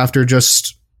Reds after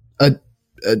just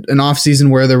an offseason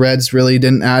where the Reds really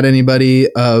didn't add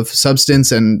anybody of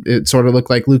substance, and it sort of looked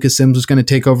like Lucas Sims was going to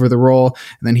take over the role,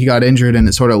 and then he got injured and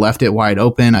it sort of left it wide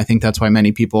open. I think that's why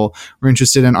many people were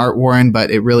interested in Art Warren,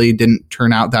 but it really didn't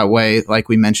turn out that way. Like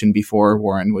we mentioned before,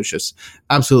 Warren was just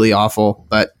absolutely awful,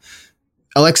 but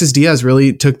Alexis Diaz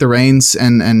really took the reins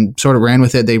and sort of ran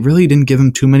with it. They really didn't give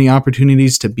him too many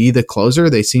opportunities to be the closer.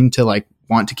 They seemed to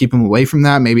want to keep him away from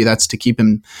that. Maybe that's to keep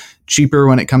him cheaper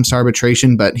when it comes to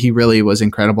arbitration, but he really was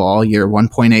incredible all year.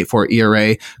 1.84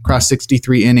 ERA across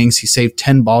 63 innings. He saved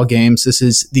 10 ball games. This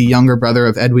is the younger brother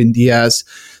of Edwin Diaz.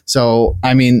 So,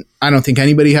 I mean, I don't think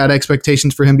anybody had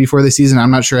expectations for him before the season.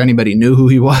 I'm not sure anybody knew who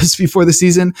he was before the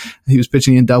season. He was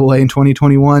pitching in Double-A in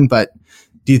 2021, but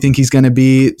do you think he's going to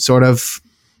be sort of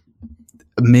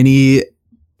a mini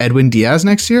Edwin Diaz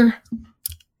next year?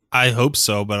 I hope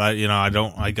so, but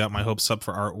I got my hopes up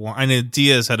for Art Warren. I know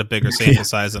Diaz had a bigger sample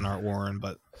size than Art Warren,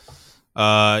 but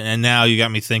and now you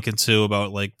got me thinking too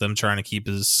about them trying to keep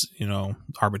his,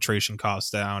 arbitration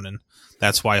costs down, and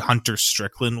that's why Hunter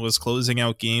Strickland was closing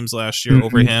out games last year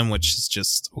over him, which is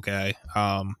just okay.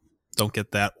 Don't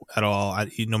get that at all,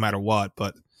 no matter what,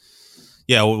 but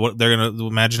yeah, what they're going to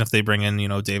imagine if they bring in,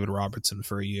 David Robertson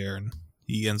for a year and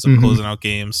he ends up closing out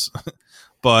games.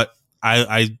 But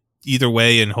I either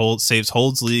way, in saves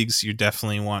holds leagues, you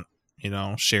definitely want,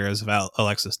 shares of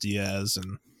Alexis Diaz.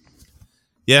 And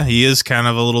yeah, he is kind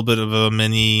of a little bit of a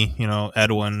mini,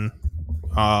 Edwin,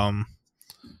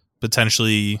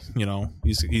 potentially,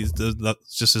 he's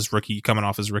just his rookie, coming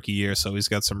off his rookie year. So he's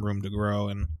got some room to grow.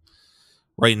 And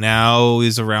right now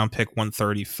he's around pick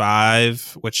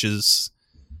 135, which is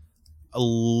a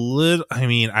little,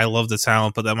 I love the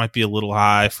talent, but that might be a little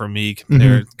high for me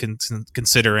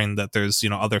considering that there's,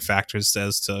 other factors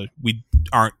as to we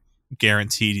aren't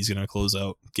guaranteed he's going to close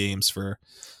out games for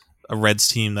a Reds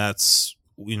team that's,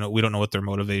 we don't know what their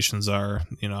motivations are.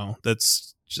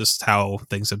 That's just how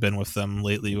things have been with them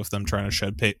lately, with them trying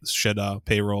to shed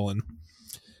payroll and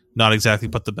not exactly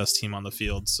put the best team on the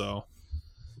field. So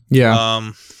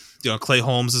yeah, Clay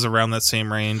Holmes is around that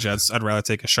same range. I'd rather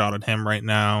take a shot at him right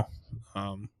now.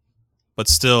 But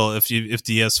still, if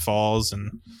Diaz falls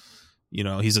and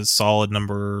he's a solid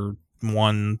number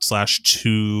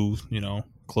 1/2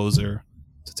 closer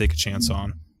to take a chance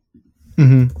on.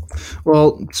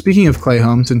 Well, speaking of Clay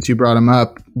Holmes, since you brought him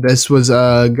up, this was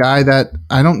a guy that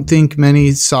I don't think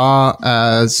many saw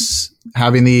as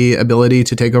having the ability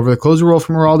to take over the closer role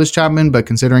from Aroldis Chapman, but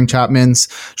considering Chapman's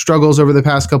struggles over the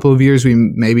past couple of years, we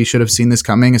maybe should have seen this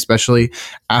coming, especially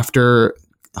after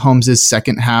Holmes'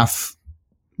 second half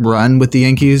run with the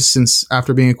Yankees since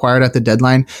after being acquired at the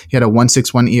deadline. He had a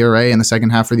 1.61 ERA in the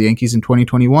second half for the Yankees in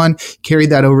 2021,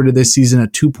 carried that over to this season, a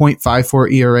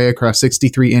 2.54 ERA across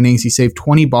 63 innings. He saved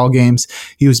 20 ball games.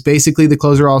 He was basically the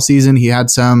closer all season. He had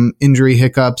some injury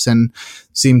hiccups and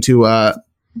seemed to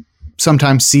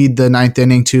sometimes cede the ninth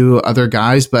inning to other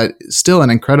guys, but still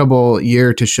an incredible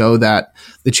year to show that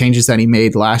the changes that he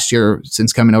made last year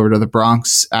since coming over to the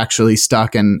Bronx actually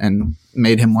stuck and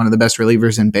made him one of the best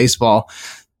relievers in baseball.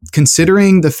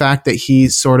 Considering the fact that he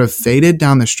sort of faded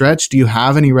down the stretch, do you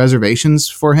have any reservations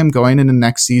for him going into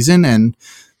next season? And,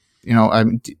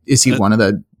 is he one of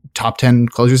the top 10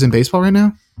 closers in baseball right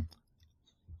now?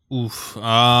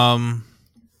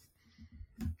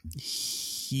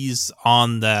 He's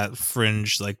on that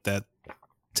fringe, like that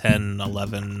 10,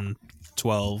 11,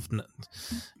 12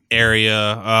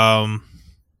 area.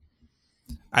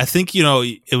 I think,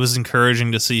 it was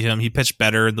encouraging to see him. He pitched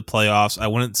better in the playoffs. I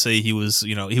wouldn't say he was,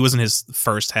 he wasn't his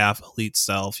first half elite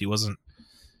self. He wasn't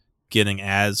getting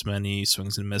as many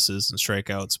swings and misses and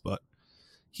strikeouts, but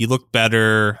he looked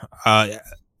better. I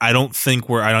don't think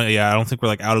we're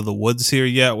like out of the woods here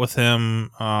yet with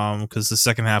him. Cause the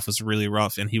second half was really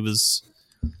rough and he was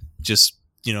just,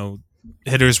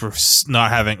 hitters were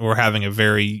having a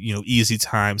very easy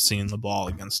time seeing the ball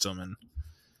against him, and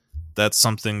that's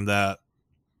something that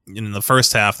in the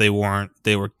first half they were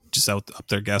just up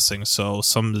there guessing. So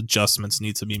some adjustments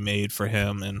need to be made for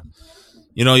him, and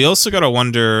you also got to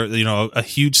wonder, a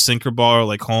huge sinker baller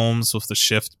like Holmes with the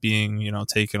shift being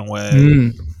taken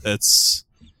away, it's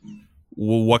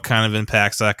what kind of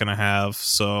impact's that going to have.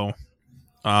 So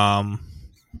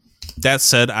that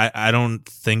said, I don't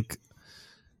think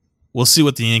we'll see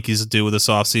what the Yankees do with this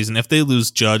offseason. If they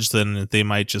lose Judge, then they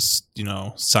might just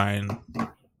sign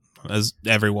as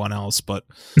everyone else. But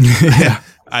Yeah.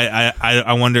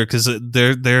 I wonder, because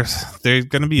they're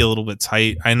going to be a little bit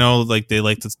tight. I know they'll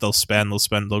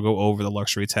go over the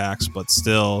luxury tax, but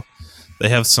still they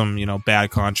have some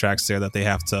bad contracts there that they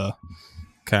have to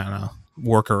kind of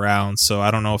work around. So I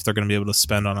don't know if they're going to be able to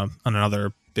spend on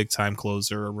another big time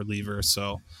closer or reliever.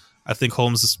 So I think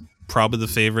Holmes is probably the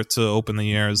favorite to open the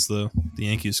year as the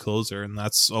Yankees closer, and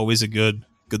that's always a good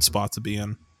spot to be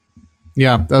in.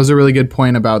 Yeah, that was a really good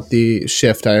point about the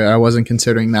shift. I wasn't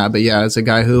considering that, but yeah, as a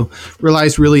guy who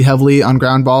relies really heavily on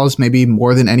ground balls, maybe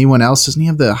more than anyone else, doesn't he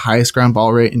have the highest ground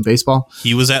ball rate in baseball?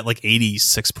 He was at like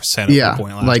 86% at the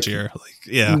point last year.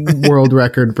 World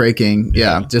record breaking.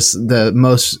 Yeah, just the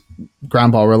most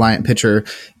ground ball reliant pitcher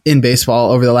in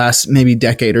baseball over the last maybe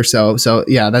decade or so. So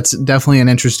yeah, that's definitely an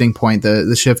interesting point.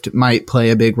 The shift might play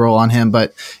a big role on him,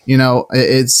 but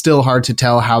it's still hard to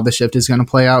tell how the shift is going to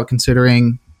play out,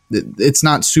 considering it's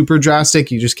not super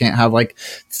drastic. You just can't have like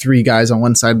three guys on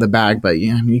one side of the bag, but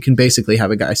you can basically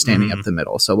have a guy standing up the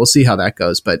middle. So we'll see how that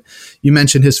goes. But you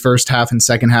mentioned his first half and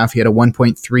second half. He had a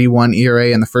 1.31 ERA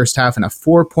in the first half and a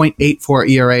 4.84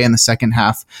 ERA in the second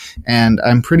half. And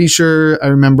I'm pretty sure I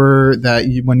remember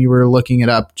that when you were looking it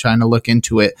up, trying to look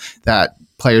into it, that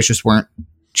players just weren't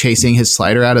chasing his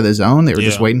slider out of the zone. They were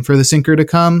just waiting for the sinker to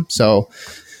come. So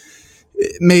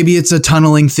maybe it's a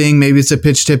tunneling thing. Maybe it's a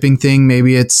pitch tipping thing.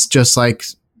 Maybe it's just like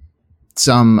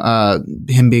some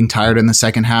him being tired in the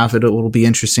second half. It will be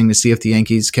interesting to see if the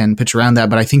Yankees can pitch around that.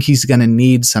 But I think he's going to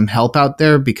need some help out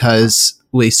there, because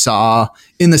we saw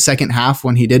in the second half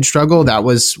when he did struggle, that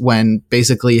was when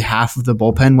basically half of the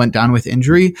bullpen went down with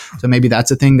injury. So maybe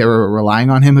that's a thing. They were relying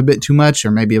on him a bit too much,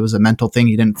 or maybe it was a mental thing.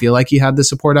 He didn't feel like he had the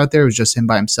support out there. It was just him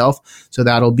by himself. So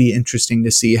that'll be interesting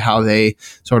to see how they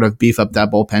sort of beef up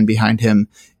that bullpen behind him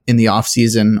in the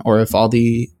offseason, or if all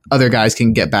the other guys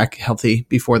can get back healthy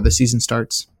before the season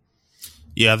starts.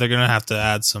 Yeah, they're going to have to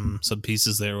add some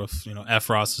pieces there with,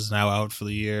 Efros is now out for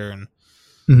the year, and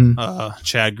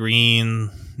Chad Green,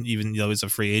 even though he's a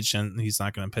free agent, he's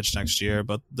not going to pitch next year,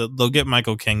 but they'll get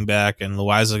Michael King back, and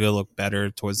Loaiza going to look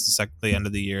better towards the end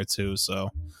of the year too.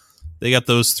 So they got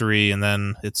those three, and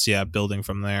then it's building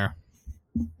from there.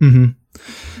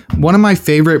 One of my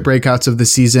favorite breakouts of the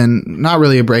season, not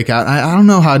really a breakout. I don't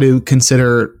know how to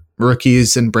consider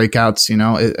rookies and breakouts.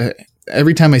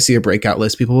 Every time I see a breakout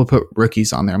list, people will put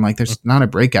rookies on there. I'm like, there's not a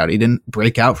breakout. He didn't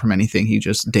break out from anything. He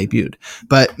just debuted.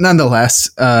 But nonetheless,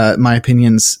 my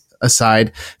opinions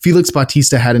aside, Felix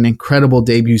Bautista had an incredible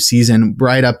debut season,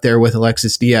 right up there with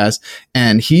Alexis Diaz.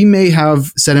 And he may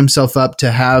have set himself up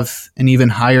to have an even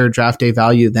higher draft day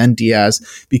value than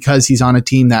Diaz, because he's on a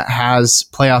team that has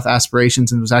playoff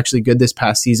aspirations and was actually good this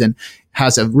past season,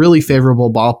 has a really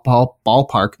favorable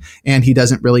ballpark, and he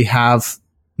doesn't really have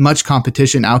much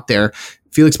competition out there.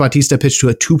 Felix Bautista pitched to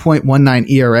a 2.19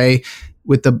 ERA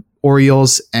with the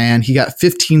Orioles, and he got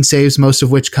 15 saves, most of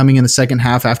which coming in the second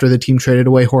half after the team traded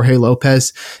away Jorge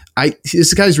Lopez.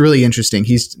 This guy's really interesting.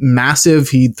 He's massive.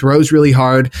 He throws really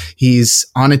hard. He's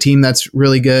on a team that's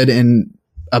really good in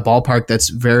a ballpark that's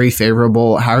very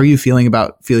favorable. How are you feeling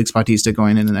about Felix Bautista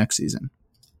going into next season?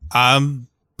 I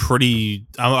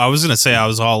was going to say I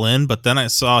was all in, but then I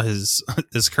saw his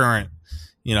current,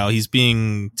 he's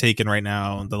being taken right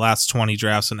now, the last 20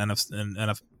 drafts in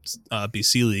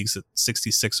BC leagues at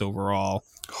 66 overall.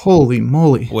 Holy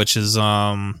moly. Which is,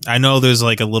 I know there's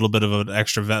like a little bit of an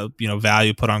extra,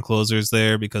 value put on closers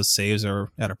there because saves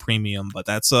are at a premium, but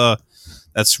that's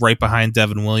right behind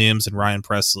Devin Williams and Ryan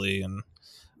Presley. And,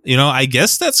 I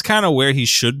guess that's kind of where he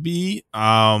should be.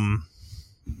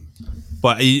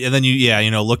 But and then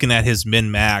looking at his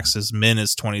min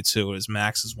is 22, his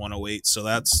max is 108. So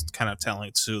that's kind of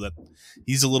telling too that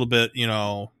he's a little bit,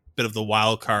 bit of the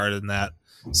wild card in that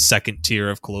second tier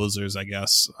of closers, I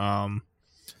guess.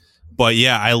 But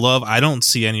yeah, I don't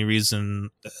see any reason,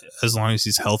 as long as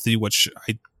he's healthy, which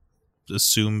I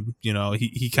assume,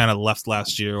 he kind of left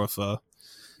last year with a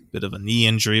bit of a knee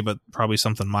injury, but probably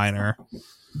something minor.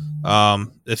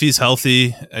 If he's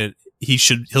healthy,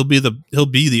 he'll be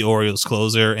the Orioles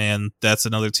closer, and that's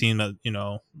another team that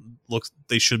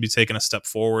they should be taking a step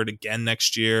forward again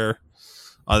next year.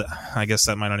 I guess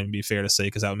that might not even be fair to say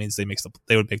because that means they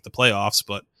would make the playoffs.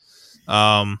 But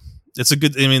it's a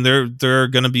good. I mean, they're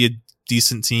going to be a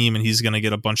decent team, and he's going to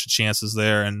get a bunch of chances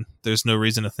there. And there's no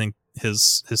reason to think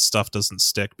his stuff doesn't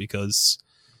stick because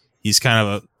he's kind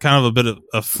of a bit of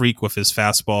a freak with his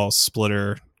fastball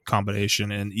splitter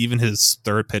combination, and even his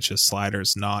third pitch, his slider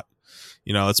is not.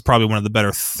 It's probably one of the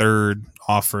better third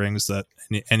offerings that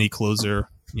any closer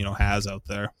has out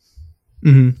there.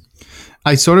 Mm-hmm.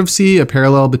 I sort of see a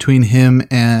parallel between him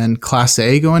and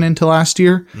Clase going into last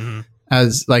year. Mm-hmm.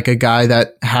 As like a guy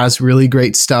that has really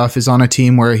great stuff, is on a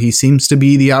team where he seems to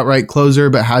be the outright closer,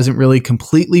 but hasn't really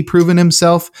completely proven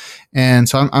himself. And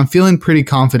so I'm feeling pretty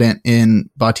confident in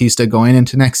Bautista going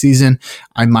into next season.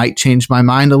 I might change my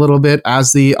mind a little bit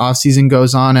as the offseason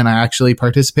goes on and I actually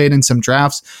participate in some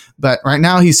drafts. But right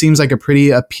now he seems like a pretty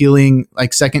appealing,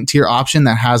 like second tier option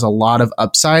that has a lot of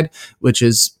upside, which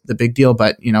is the big deal.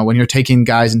 But when you're taking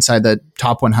guys inside the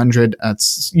top 100,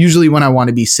 that's usually when I want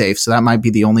to be safe. So that might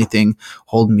be the only thing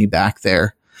holding me back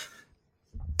there.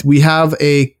 We have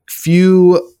a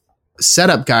few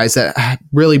setup guys that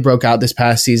really broke out this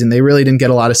past season. They really didn't get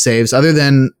a lot of saves other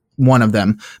than one of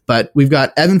them, but we've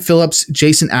got Evan Phillips,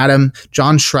 Jason Adam,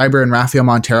 John Schreiber, and Rafael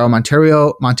Montero.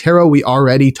 Montero we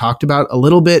already talked about a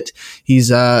little bit.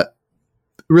 He's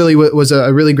really was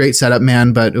a really great setup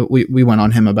man, but we went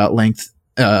on him about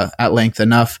at length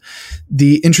enough.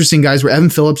 The interesting guys were Evan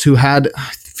Phillips, who I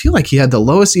feel like he had the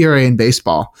lowest ERA in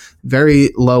baseball,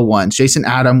 very low ones. Jason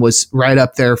Adam was right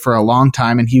up there for a long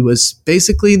time, and he was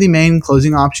basically the main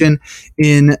closing option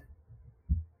in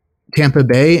Tampa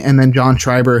Bay. And then John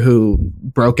Schreiber, who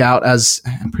broke out as,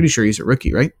 I'm pretty sure he's a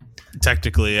rookie, right?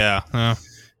 Technically, yeah.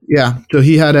 Yeah, so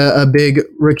he had a big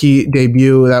rookie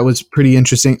debut that was pretty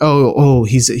interesting.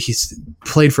 He's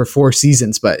played for 4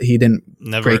 seasons, but he didn't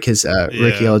break his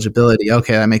rookie eligibility.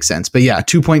 Okay, that makes sense. But yeah,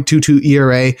 2.22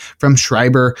 ERA from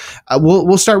Schreiber.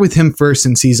 We'll start with him first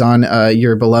since he's on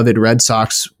your beloved Red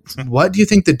Sox. What do you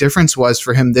think the difference was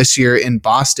for him this year in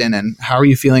Boston, and how are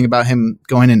you feeling about him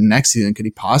going into next season? Could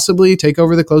he possibly take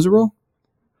over the closer role?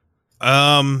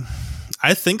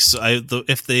 I think so.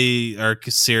 If they are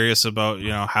serious about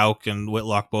Houck and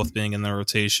Whitlock both being in the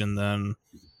rotation, then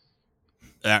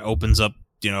that opens up.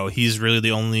 He's really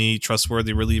the only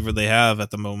trustworthy reliever they have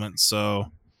at the moment. So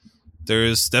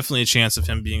there's definitely a chance of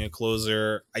him being a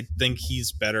closer. I think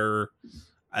he's better.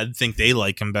 I think they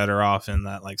like him better off in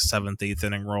that like 7th, 8th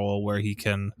inning role where he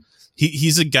can.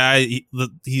 He's a guy.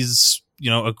 He's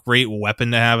a great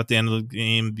weapon to have at the end of the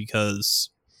game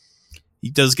because he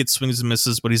does get swings and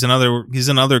misses, but he's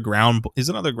another ground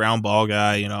ball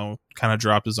guy, kind of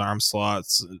dropped his arm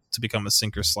slots to become a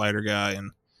sinker slider guy.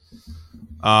 And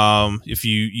if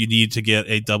you need to get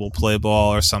a double play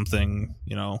ball or something,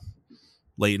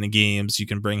 late in the games, you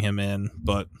can bring him in,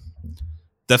 but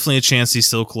definitely a chance he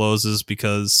still closes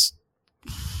because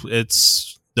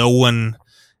no one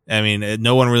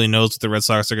really knows what the Red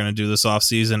Sox are going to do this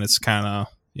offseason. It's kind of,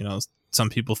 some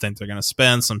people think they're going to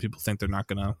spend, some people think they're not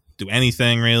going to do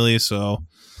anything really. So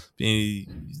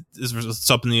it's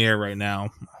up in the air right now.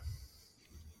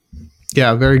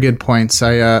 Yeah, very good points.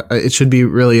 It should be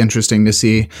really interesting to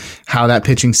see how that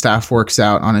pitching staff works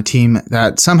out on a team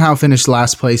that somehow finished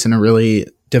last place in a really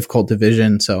difficult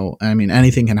division. So,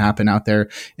 anything can happen out there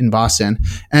in Boston.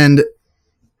 And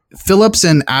Phillips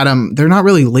and Adam, they're not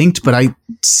really linked, but I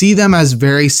see them as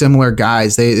very similar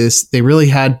guys. They really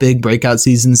had big breakout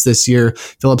seasons this year.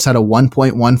 Phillips had a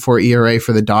 1.14 ERA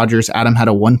for the Dodgers. Adam had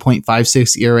a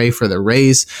 1.56 ERA for the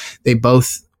Rays. They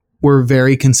both were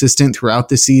very consistent throughout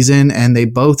the season, and they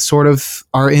both sort of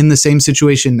are in the same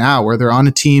situation now where they're on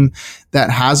a team that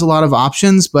has a lot of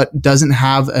options but doesn't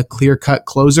have a clear-cut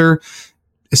closer,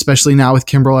 especially now with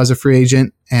Kimbrel as a free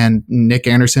agent and Nick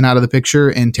Anderson out of the picture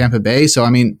in Tampa Bay. So,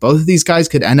 both of these guys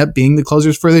could end up being the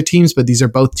closers for their teams, but these are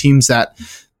both teams that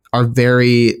are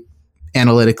very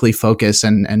analytically focused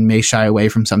and may shy away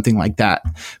from something like that.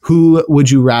 Who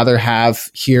would you rather have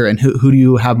here, and who do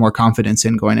you have more confidence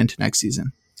in going into next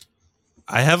season?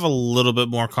 I have a little bit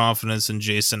more confidence in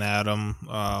Jason Adam.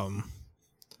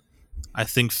 I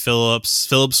think Phillips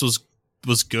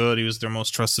was good. He was their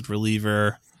most trusted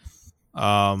reliever.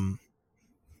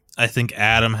 I think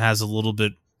Adam has a little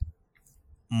bit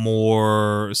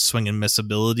more swing and miss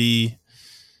ability.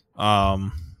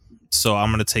 So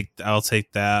I'll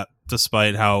take that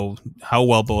despite how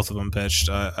well both of them pitched.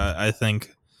 I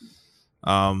think,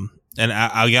 and you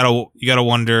gotta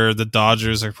wonder, the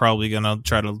Dodgers are probably gonna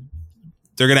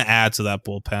they're gonna add to that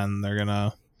bullpen. They're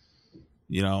gonna,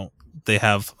 they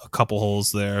have a couple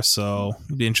holes there, so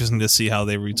it'd be interesting to see how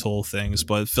they retool things.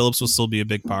 But Phillips will still be a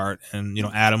big part, and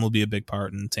Adam will be a big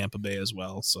part in Tampa Bay as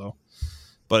well. So,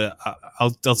 but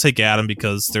I'll take Adam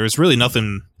because there's really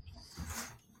nothing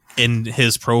in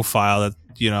his profile that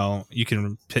you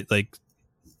can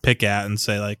pick at and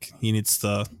say like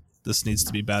this needs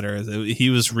to be better. He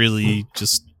was really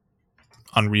just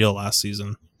unreal last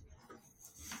season.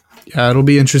 Yeah, it'll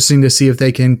be interesting to see if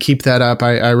they can keep that up.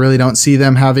 I really don't see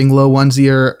them having low ones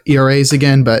ERAs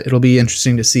again, but it'll be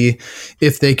interesting to see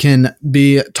if they can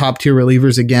be top tier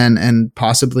relievers again and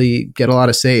possibly get a lot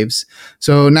of saves.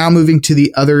 So now moving to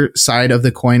the other side of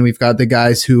the coin, we've got the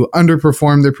guys who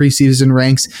underperformed their preseason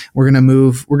ranks. We're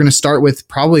going to start with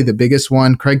probably the biggest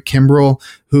one, Craig Kimbrell,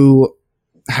 who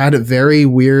had a very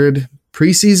weird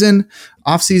preseason,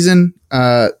 offseason.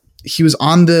 He was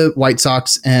on the White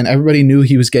Sox and everybody knew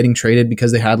he was getting traded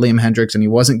because they had Liam Hendriks and he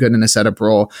wasn't good in a setup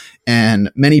role. And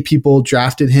many people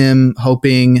drafted him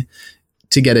hoping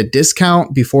to get a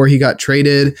discount before he got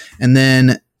traded. And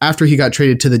then after he got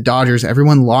traded to the Dodgers,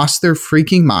 everyone lost their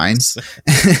freaking minds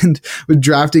and with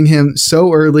drafting him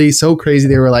so early, so crazy.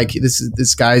 They were like,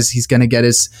 this guy's, he's going to get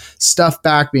his stuff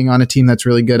back being on a team that's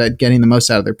really good at getting the most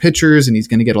out of their pitchers. And he's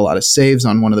going to get a lot of saves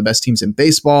on one of the best teams in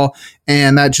baseball.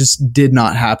 And that just did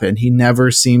not happen. He never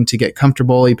seemed to get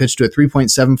comfortable. He pitched to a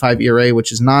 3.75 ERA,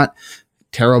 which is not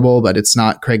terrible, but it's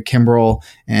not Craig Kimbrell.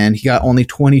 And he got only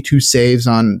 22 saves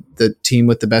on the team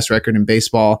with the best record in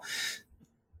baseball.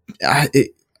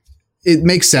 It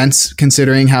makes sense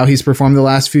considering how he's performed the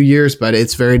last few years, but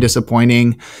it's very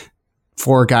disappointing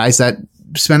for guys that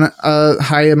spent a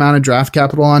high amount of draft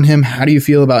capital on him. How do you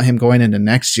feel about him going into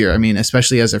next year? I mean,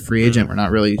 especially as a free agent, we're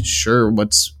not really sure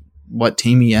what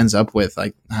team he ends up with.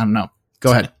 Like, I don't know.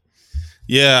 Go ahead.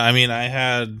 Yeah, I mean,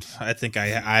 I think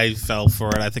I fell for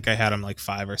it. I think I had him like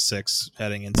 5 or 6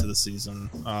 heading into the season.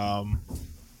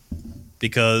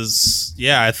 Because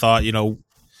I thought,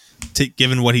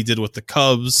 given what he did with the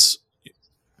Cubs,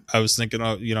 I was thinking,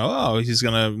 he's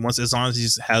gonna as long as he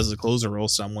has a closer role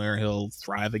somewhere, he'll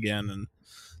thrive again, and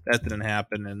that didn't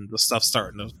happen. And the stuff's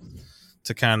starting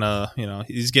to kind of,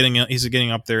 he's getting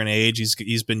up there in age.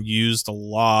 He's been used a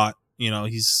lot.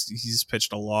 He's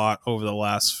pitched a lot over the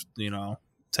last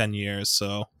 10 years,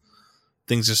 so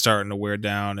things are starting to wear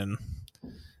down, and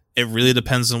it really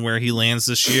depends on where he lands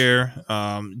this year.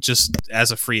 Just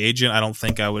as a free agent, I don't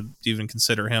think I would even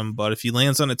consider him, but if he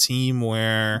lands on a team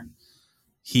where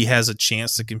he has a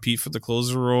chance to compete for the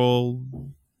closer role,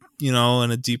 in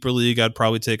a deeper league, I'd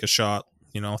probably take a shot,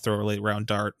 throw a late round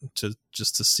dart to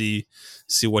see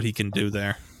what he can do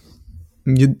there.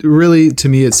 Really, to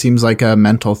me, it seems like a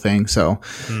mental thing. So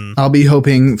I'll be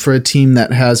hoping for a team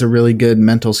that has a really good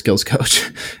mental skills coach,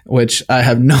 which I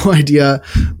have no idea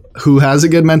who has a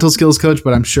good mental skills coach,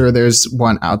 but I'm sure there's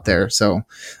one out there. So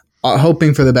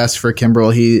hoping for the best for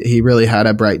Kimbrell. He really had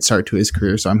a bright start to his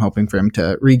career, so I'm hoping for him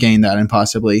to regain that and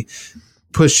possibly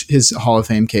push his Hall of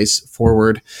Fame case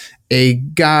forward. A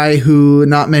guy who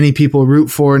not many people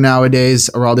root for nowadays,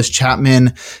 Aroldis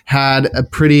Chapman, had a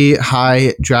pretty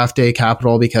high draft day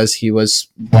capital because he was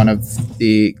one of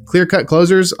the clear-cut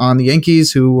closers on the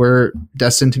Yankees who were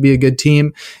destined to be a good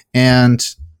team. And,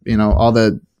 all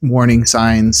the warning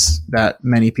signs that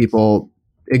many people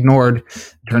ignored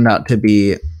turned out to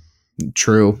be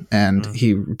true, and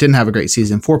he didn't have a great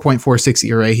season. 4.46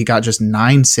 ERA. He got just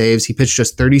 9 saves. He pitched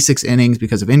just 36 innings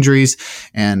because of injuries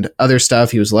and other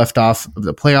stuff. He was left off of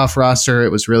the playoff roster.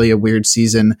 It was really a weird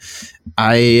season.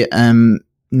 I am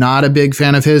not a big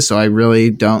fan of his, so I really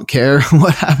don't care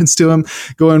what happens to him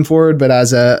going forward. But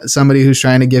as somebody who's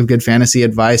trying to give good fantasy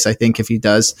advice, I think if he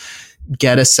does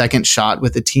get a second shot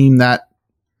with a team that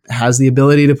has the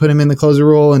ability to put him in the closer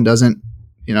role and doesn't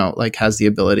has the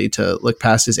ability to look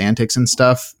past his antics and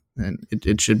stuff, and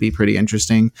it should be pretty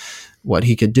interesting what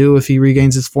he could do if he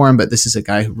regains his form. But this is a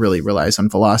guy who really relies on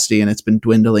velocity, and it's been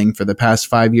dwindling for the past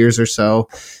 5 years or so.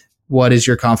 What is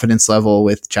your confidence level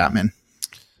with Chapman?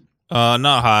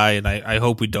 Not high, and I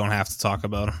hope we don't have to talk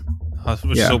about him. I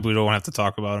just hope we don't have to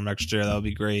talk about him next year. That would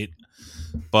be great.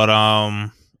 But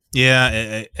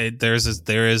there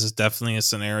is definitely a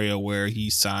scenario where he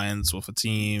signs with a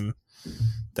team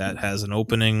that has an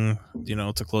opening,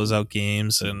 to close out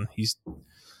games, and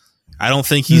I don't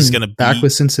think he's going to be back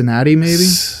with Cincinnati. Maybe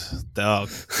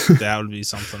that would be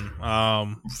something.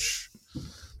 I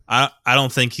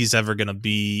don't think he's ever going to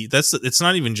be. It's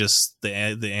not even just the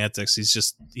antics.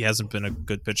 He hasn't been a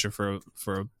good pitcher for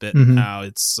a bit now.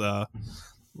 It's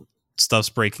stuff's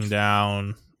breaking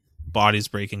down, body's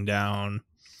breaking down.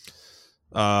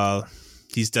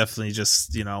 He's definitely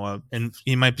just, and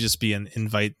he might just be an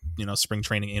invite, spring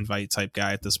training invite type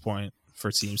guy at this point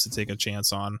for teams to take a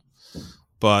chance on.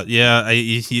 But yeah,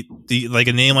 like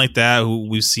a name like that, who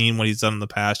we've seen what he's done in the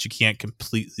past, you can't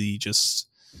completely just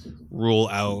rule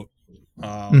out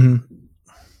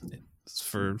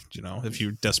for, if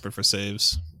you're desperate for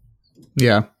saves.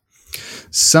 Yeah.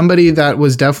 Somebody that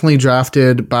was definitely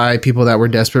drafted by people that were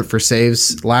desperate for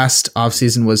saves last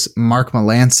offseason was Mark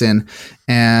Melancon,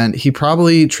 and he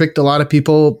probably tricked a lot of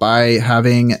people by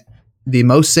having the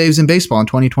most saves in baseball in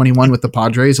 2021 with the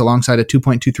Padres alongside a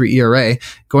 2.23 ERA.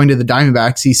 Going to the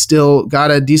Diamondbacks, he still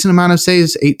got a decent amount of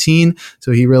saves, 18.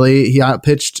 So he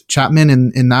outpitched Chapman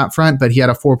in that front, but he had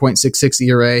a 4.66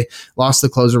 ERA, lost the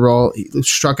closer role. He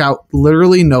struck out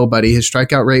literally nobody. His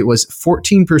strikeout rate was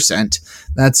 14%.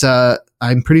 That's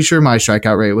I'm pretty sure my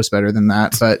strikeout rate was better than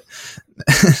that, but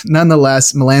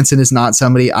nonetheless, Melancon is not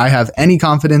somebody I have any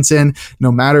confidence in,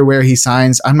 no matter where he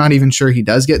signs. I'm not even sure he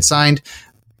does get signed.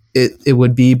 It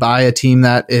would be by a team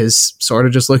that is sort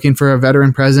of just looking for a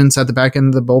veteran presence at the back end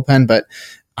of the bullpen, but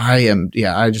I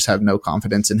just have no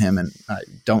confidence in him, and I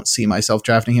don't see myself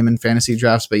drafting him in fantasy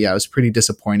drafts. But yeah, it was pretty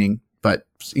disappointing, but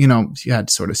you had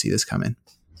to sort of see this come in.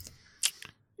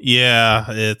 Yeah,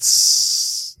 I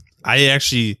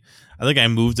think I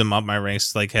moved him up my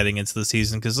ranks like heading into the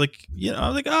season because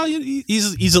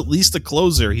he's at least a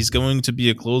closer. He's going to be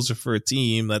a closer for a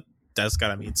team that's got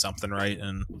to mean something, right?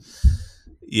 And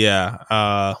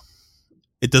yeah,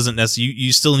 it doesn't necessarily.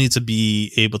 You still need to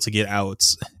be able to get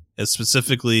outs.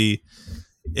 Specifically,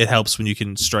 it helps when you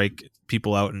can strike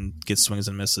people out and get swings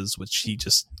and misses, which he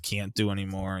just can't do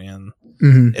anymore. And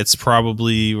we're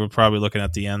probably looking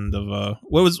at the end of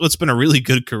what's been a really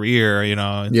good career.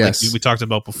 Yes. Like we talked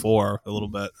about before a little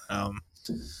bit.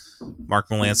 Mark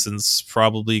Melancon's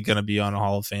probably going to be on a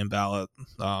Hall of Fame ballot.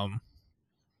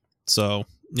 So.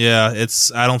 Yeah,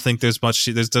 I don't think there's much.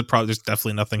 There's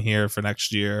definitely nothing here for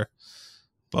next year,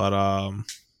 but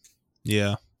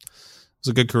yeah, it was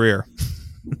a good career.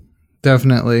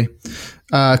 Definitely.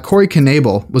 Corey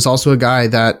Knebel was also a guy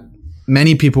that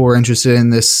many people were interested in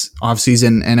this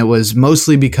offseason, and it was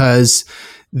mostly because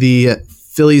the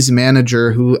Phillies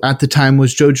manager, who at the time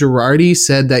was Joe Girardi,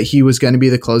 said that he was going to be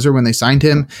the closer when they signed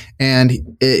him.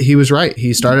 And he was right.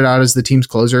 He started out as the team's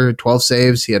closer, 12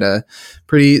 saves. He had a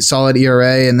pretty solid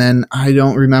ERA. And then I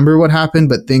don't remember what happened,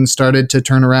 but things started to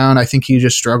turn around. I think he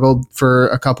just struggled for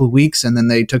a couple of weeks, and then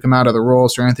they took him out of the role.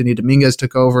 Sir Anthony Dominguez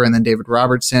took over, and then David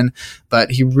Robertson.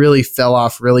 But he really fell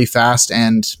off really fast.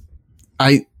 And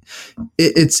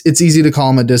it's easy to call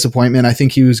him a disappointment. I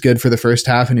think he was good for the first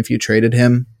half, and if you traded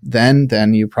him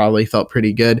then you probably felt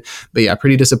pretty good. But yeah,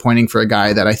 pretty disappointing for a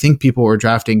guy that I think people were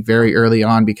drafting very early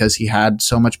on because he had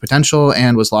so much potential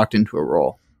and was locked into a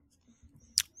role.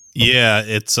 Yeah,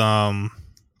 it's another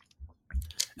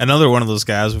one of those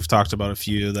guys we've talked about a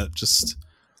few that just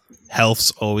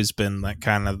health's always been like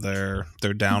kind of their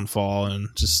downfall, and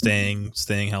just staying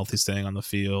healthy, staying on the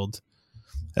field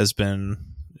has been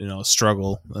a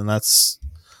struggle. And that's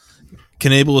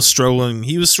Knebel was struggling.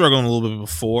 He was struggling a little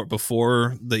bit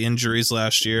before the injuries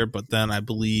last year, but then I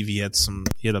believe he had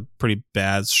a pretty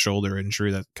bad shoulder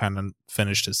injury that kind of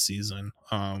finished his season,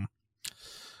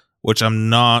 which I'm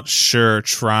not sure,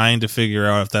 trying to figure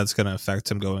out if that's going to affect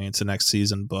him going into next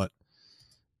season. But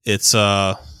it's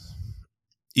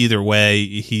either way,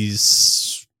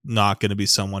 he's not going to be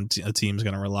someone a team's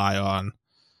going to rely on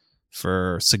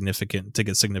to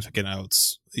get significant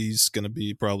outs. He's going to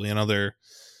be probably another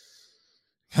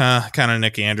kind of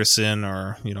Nick Anderson,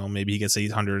 or maybe he gets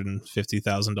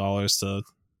 $850,000 to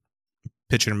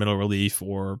pitch in middle relief,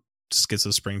 or just gets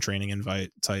a spring training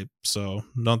invite type. So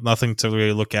nothing to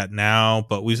really look at now,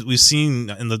 but we've seen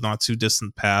in the not too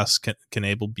distant past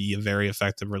Knebel be a very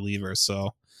effective reliever.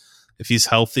 So if he's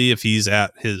healthy, if he's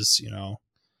at his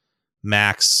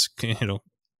max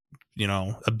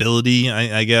ability,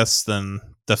 I guess, then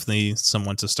definitely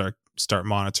someone to start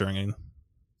monitoring.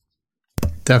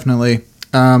 Definitely.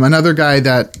 Another guy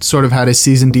that sort of had his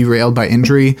season derailed by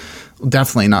injury,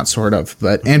 definitely not sort of,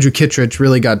 but Andrew Kittredge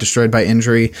really got destroyed by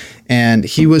injury, and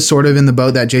he was sort of in the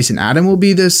boat that Jason Adam will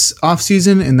be this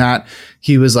offseason, in that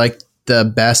he was like the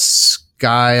best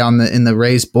guy in the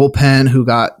Rays bullpen who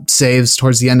got saves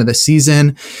towards the end of the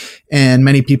season. And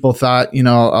many people thought,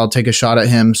 I'll take a shot at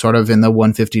him sort of in the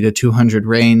 150 to 200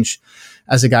 range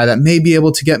as a guy that may be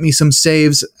able to get me some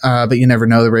saves. But you never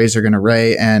know, the Rays are going to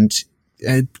Ray, and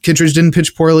Kittredge didn't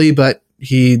pitch poorly, but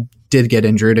he did get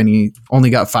injured, and he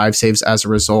only got 5 saves as a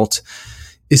result.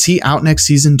 Is he out next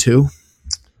season too?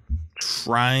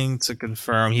 Trying to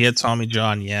confirm. He had Tommy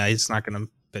John. Yeah, he's not going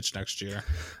to pitch next year.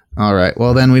 All right.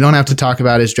 Well, then we don't have to talk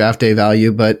about his draft day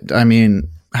value, but I mean,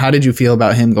 how did you feel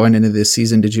about him going into this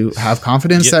season? Did you have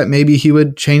confidence that maybe he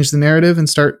would change the narrative and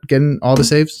start getting all the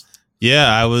saves? Yeah,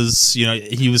 I was,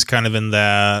 he was kind of in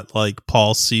that like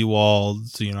Paul Sewald,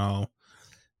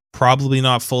 probably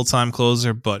not full-time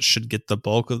closer, but should get the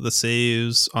bulk of the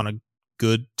saves on a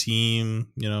good team,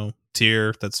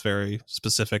 tier. That's very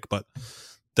specific, but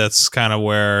that's kind of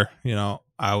where,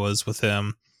 I was with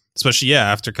him, especially,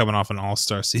 after coming off an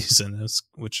all-star season,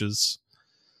 which is,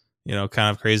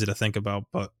 kind of crazy to think about.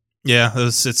 But yeah,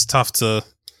 it's tough to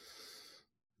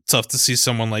see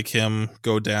someone like him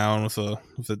go down with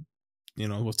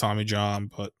Tommy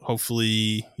John, but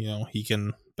hopefully, he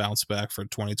can bounce back for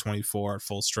 2024 at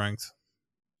full strength.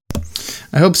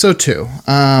 I hope so too.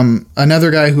 Another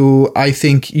guy who I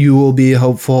think you will be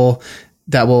hopeful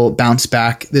that will bounce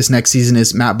back this next season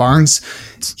is Matt Barnes.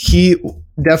 He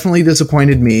definitely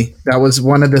disappointed me. That was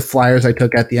one of the flyers I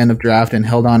took at the end of draft and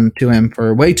held on to him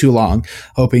for way too long,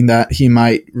 hoping that he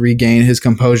might regain his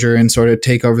composure and sort of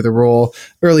take over the role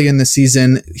early in the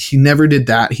season. He never did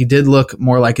that. He did look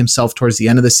more like himself towards the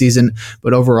end of the season,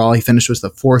 but overall he finished with a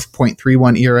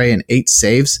 4.31 ERA and 8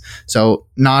 saves. So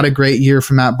not a great year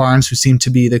for Matt Barnes, who seemed to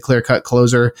be the clear-cut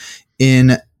closer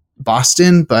in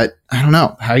Boston, but I don't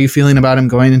know. How are you feeling about him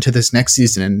going into this next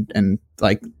season? And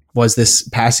like, was this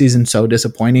past season so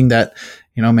disappointing that,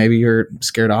 maybe you're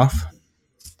scared off?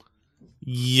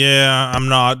 Yeah,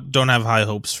 don't have high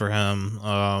hopes for him.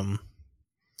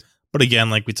 But again,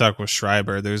 like we talked with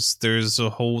Schreiber, there's the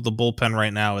bullpen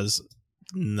right now is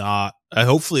not,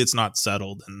 hopefully it's not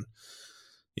settled. And,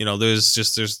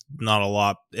 there's not a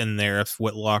lot in there if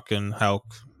Whitlock and Houck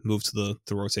move to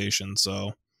the rotation.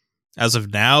 So as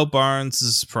of now, Barnes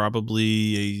is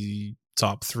probably a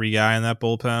top 3 guy in that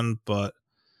bullpen, but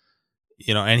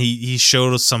and he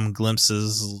showed us some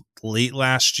glimpses late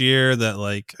last year that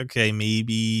like, okay,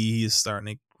 maybe he's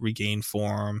starting to regain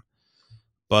form,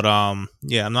 but I'm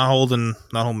not holding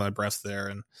my breath there.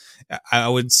 And I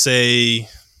would say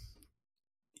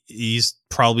he's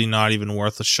probably not even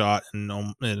worth a shot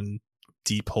in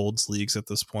deep holds leagues at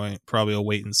this point. Probably a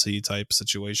wait and see type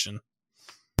situation.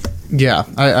 Yeah,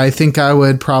 I think I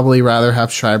would probably rather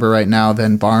have Schreiber right now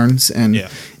than Barnes, and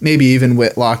maybe even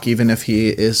Whitlock, even if he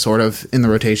is sort of in the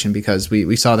rotation, because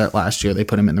we saw that last year. They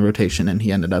put him in the rotation and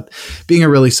he ended up being a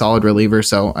really solid reliever.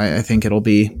 So I think it'll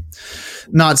be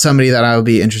not somebody that I would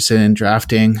be interested in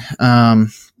drafting.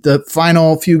 The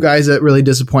final few guys that really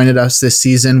disappointed us this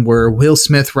season were Will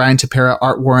Smith, Ryan Tepera,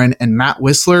 Art Warren, and Matt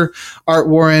Whistler. Art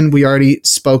Warren we already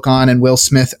spoke on, and Will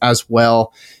Smith as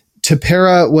well.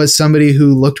 Tepera was somebody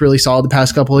who looked really solid the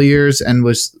past couple of years and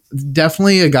was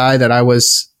definitely a guy that I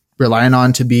was relying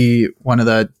on to be one of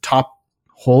the top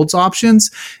holds options,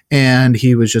 and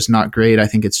he was just not great. I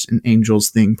think it's an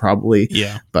Angels thing probably.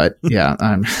 Yeah. But yeah,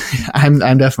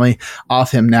 I'm definitely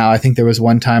off him now. I think there was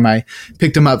one time I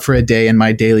picked him up for a day in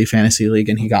my daily fantasy league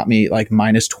and he got me like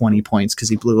minus 20 points because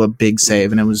he blew a big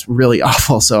save and it was really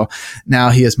awful. So now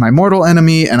he is my mortal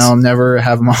enemy and I'll never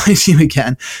have him on my team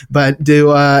again. But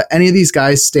do any of these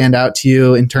guys stand out to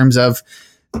you in terms of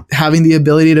having the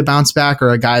ability to bounce back, or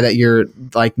a guy that you're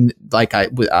like I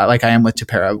am with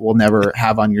Tepera will never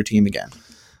have on your team again?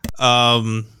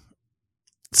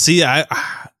 See,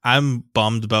 I'm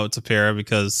bummed about Tepera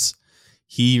because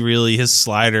his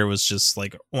slider was just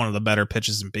like one of the better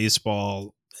pitches in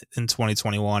baseball in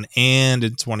 2021 and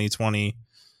in 2020,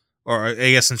 or I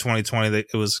guess in 2020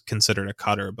 it was considered a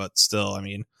cutter, but still, I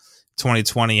mean,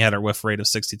 2020 had a whiff rate of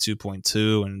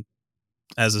 62.2 and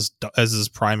as his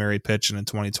primary pitch, and in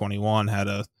 2021 had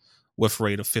a whiff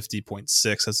rate of 50.6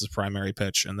 as his primary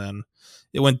pitch, and then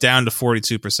it went down to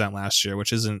 42% last year,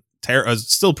 which isn't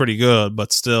still pretty good,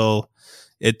 but still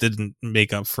it didn't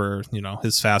make up for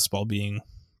his fastball being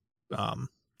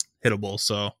hittable.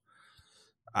 So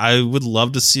I would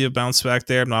love to see a bounce back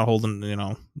there. I'm not holding,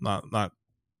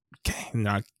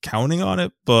 not counting on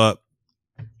it, but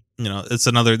there's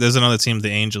another team,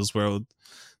 the Angels, where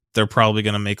they're probably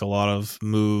going to make a lot of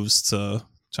moves to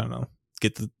try to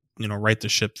get the, right the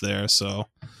ship there. So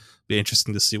be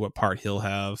interesting to see what part he'll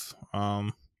have.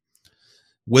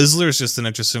 Whistler is just an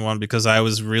interesting one because I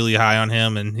was really high on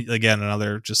him. And again,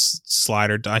 another just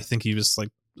slider. I think he was like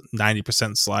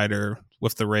 90% slider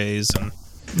with the Rays. And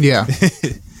yeah,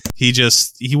 he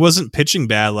wasn't pitching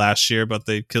bad last year, but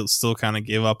they still kind of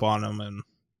gave up on him. And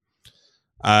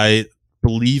I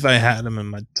believe I had him in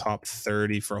my top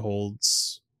 30 for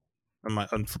holds. For my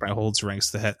holds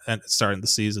ranks at starting the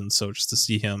season, so just to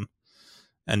see him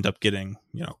end up getting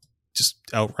just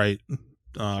outright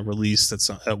released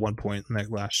at one point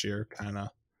last year, kind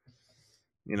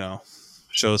of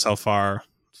shows how far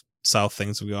south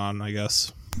things have gone, I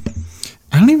guess.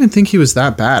 I don't even think he was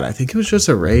that bad. I think it was just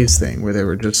a Rays thing where they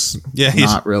were just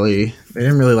not really. They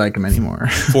didn't really like him anymore.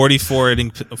 44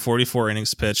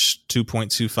 innings pitched,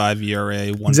 2.25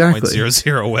 ERA,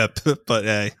 1.00 WHIP. But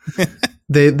hey,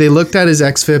 they looked at his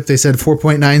xFIP. They said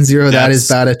 4.90. That is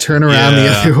bad. A turnaround the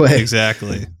other way.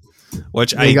 Exactly.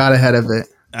 Which they got ahead of it.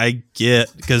 I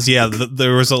get, because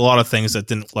there was a lot of things that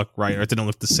didn't look right or didn't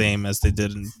look the same as they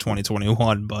did in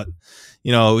 2021, but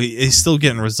he's still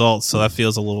getting results, so that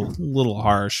feels a little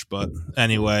harsh. But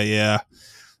anyway, yeah,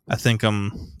 I think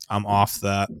I'm off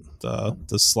that the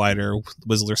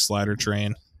Whistler slider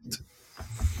train.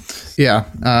 Yeah,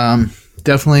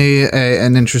 definitely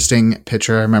an interesting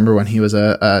pitcher. I remember when he was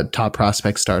a top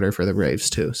prospect starter for the Braves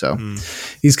too, so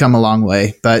he's come a long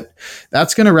way. But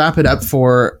that's going to wrap it up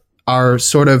for our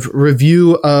sort of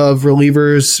review of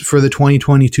relievers for the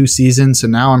 2022 season. So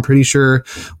now I'm pretty sure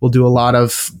we'll do a lot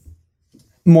of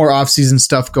more off-season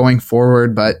stuff going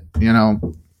forward, but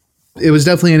it was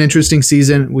definitely an interesting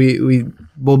season. We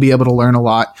will be able to learn a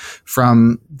lot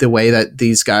from the way that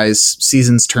these guys'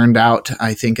 seasons turned out.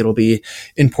 I think it'll be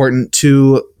important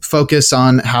to focus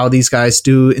on how these guys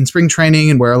do in spring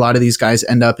training and where a lot of these guys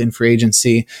end up in free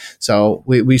agency. So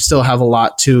we still have a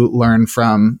lot to learn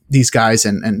from these guys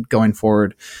and going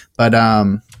forward. But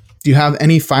do you have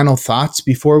any final thoughts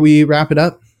before we wrap it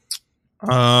up?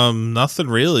 Nothing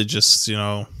really. Just,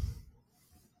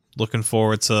 looking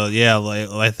forward to,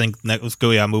 I think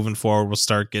moving forward, we'll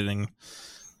start getting,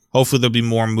 hopefully there'll be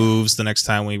more moves the next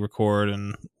time we record,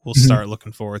 and we'll start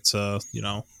looking forward to,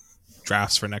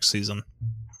 drafts for next season.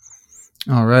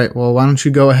 All right. Well, why don't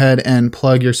you go ahead and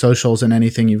plug your socials and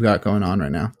anything you've got going on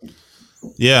right now?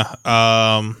 Yeah.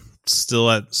 Still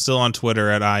on Twitter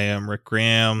at I am Rick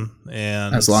Graham,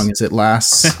 and as long as it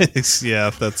lasts.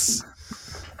 Yeah,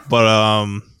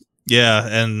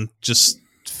 and just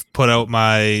put out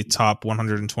my top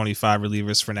 125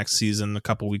 relievers for next season a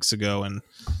couple weeks ago, and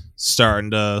starting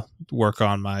to work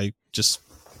on my just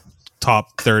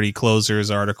top 30 closers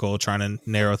article, trying to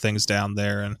narrow things down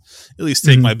there and at least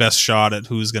take my best shot at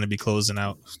who's going to be closing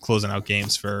out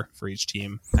games for each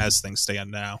team as things stand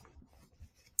now.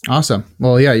 Awesome.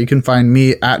 Well, yeah, you can find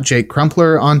me at Jake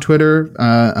Crumpler on Twitter,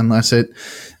 unless it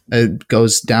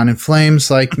goes down in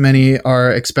flames like many are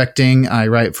expecting. I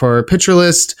write for Pitcher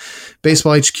List,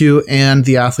 Baseball HQ, and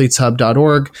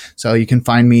theathleteshub.org. So you can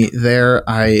find me there.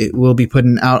 I will be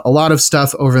putting out a lot of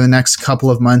stuff over the next couple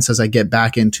of months as I get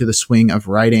back into the swing of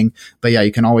writing. But yeah,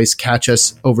 you can always catch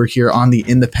us over here on the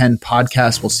In the Pen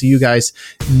podcast. We'll see you guys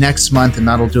next month, and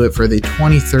that'll do it for the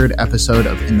 23rd episode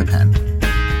of In the Pen.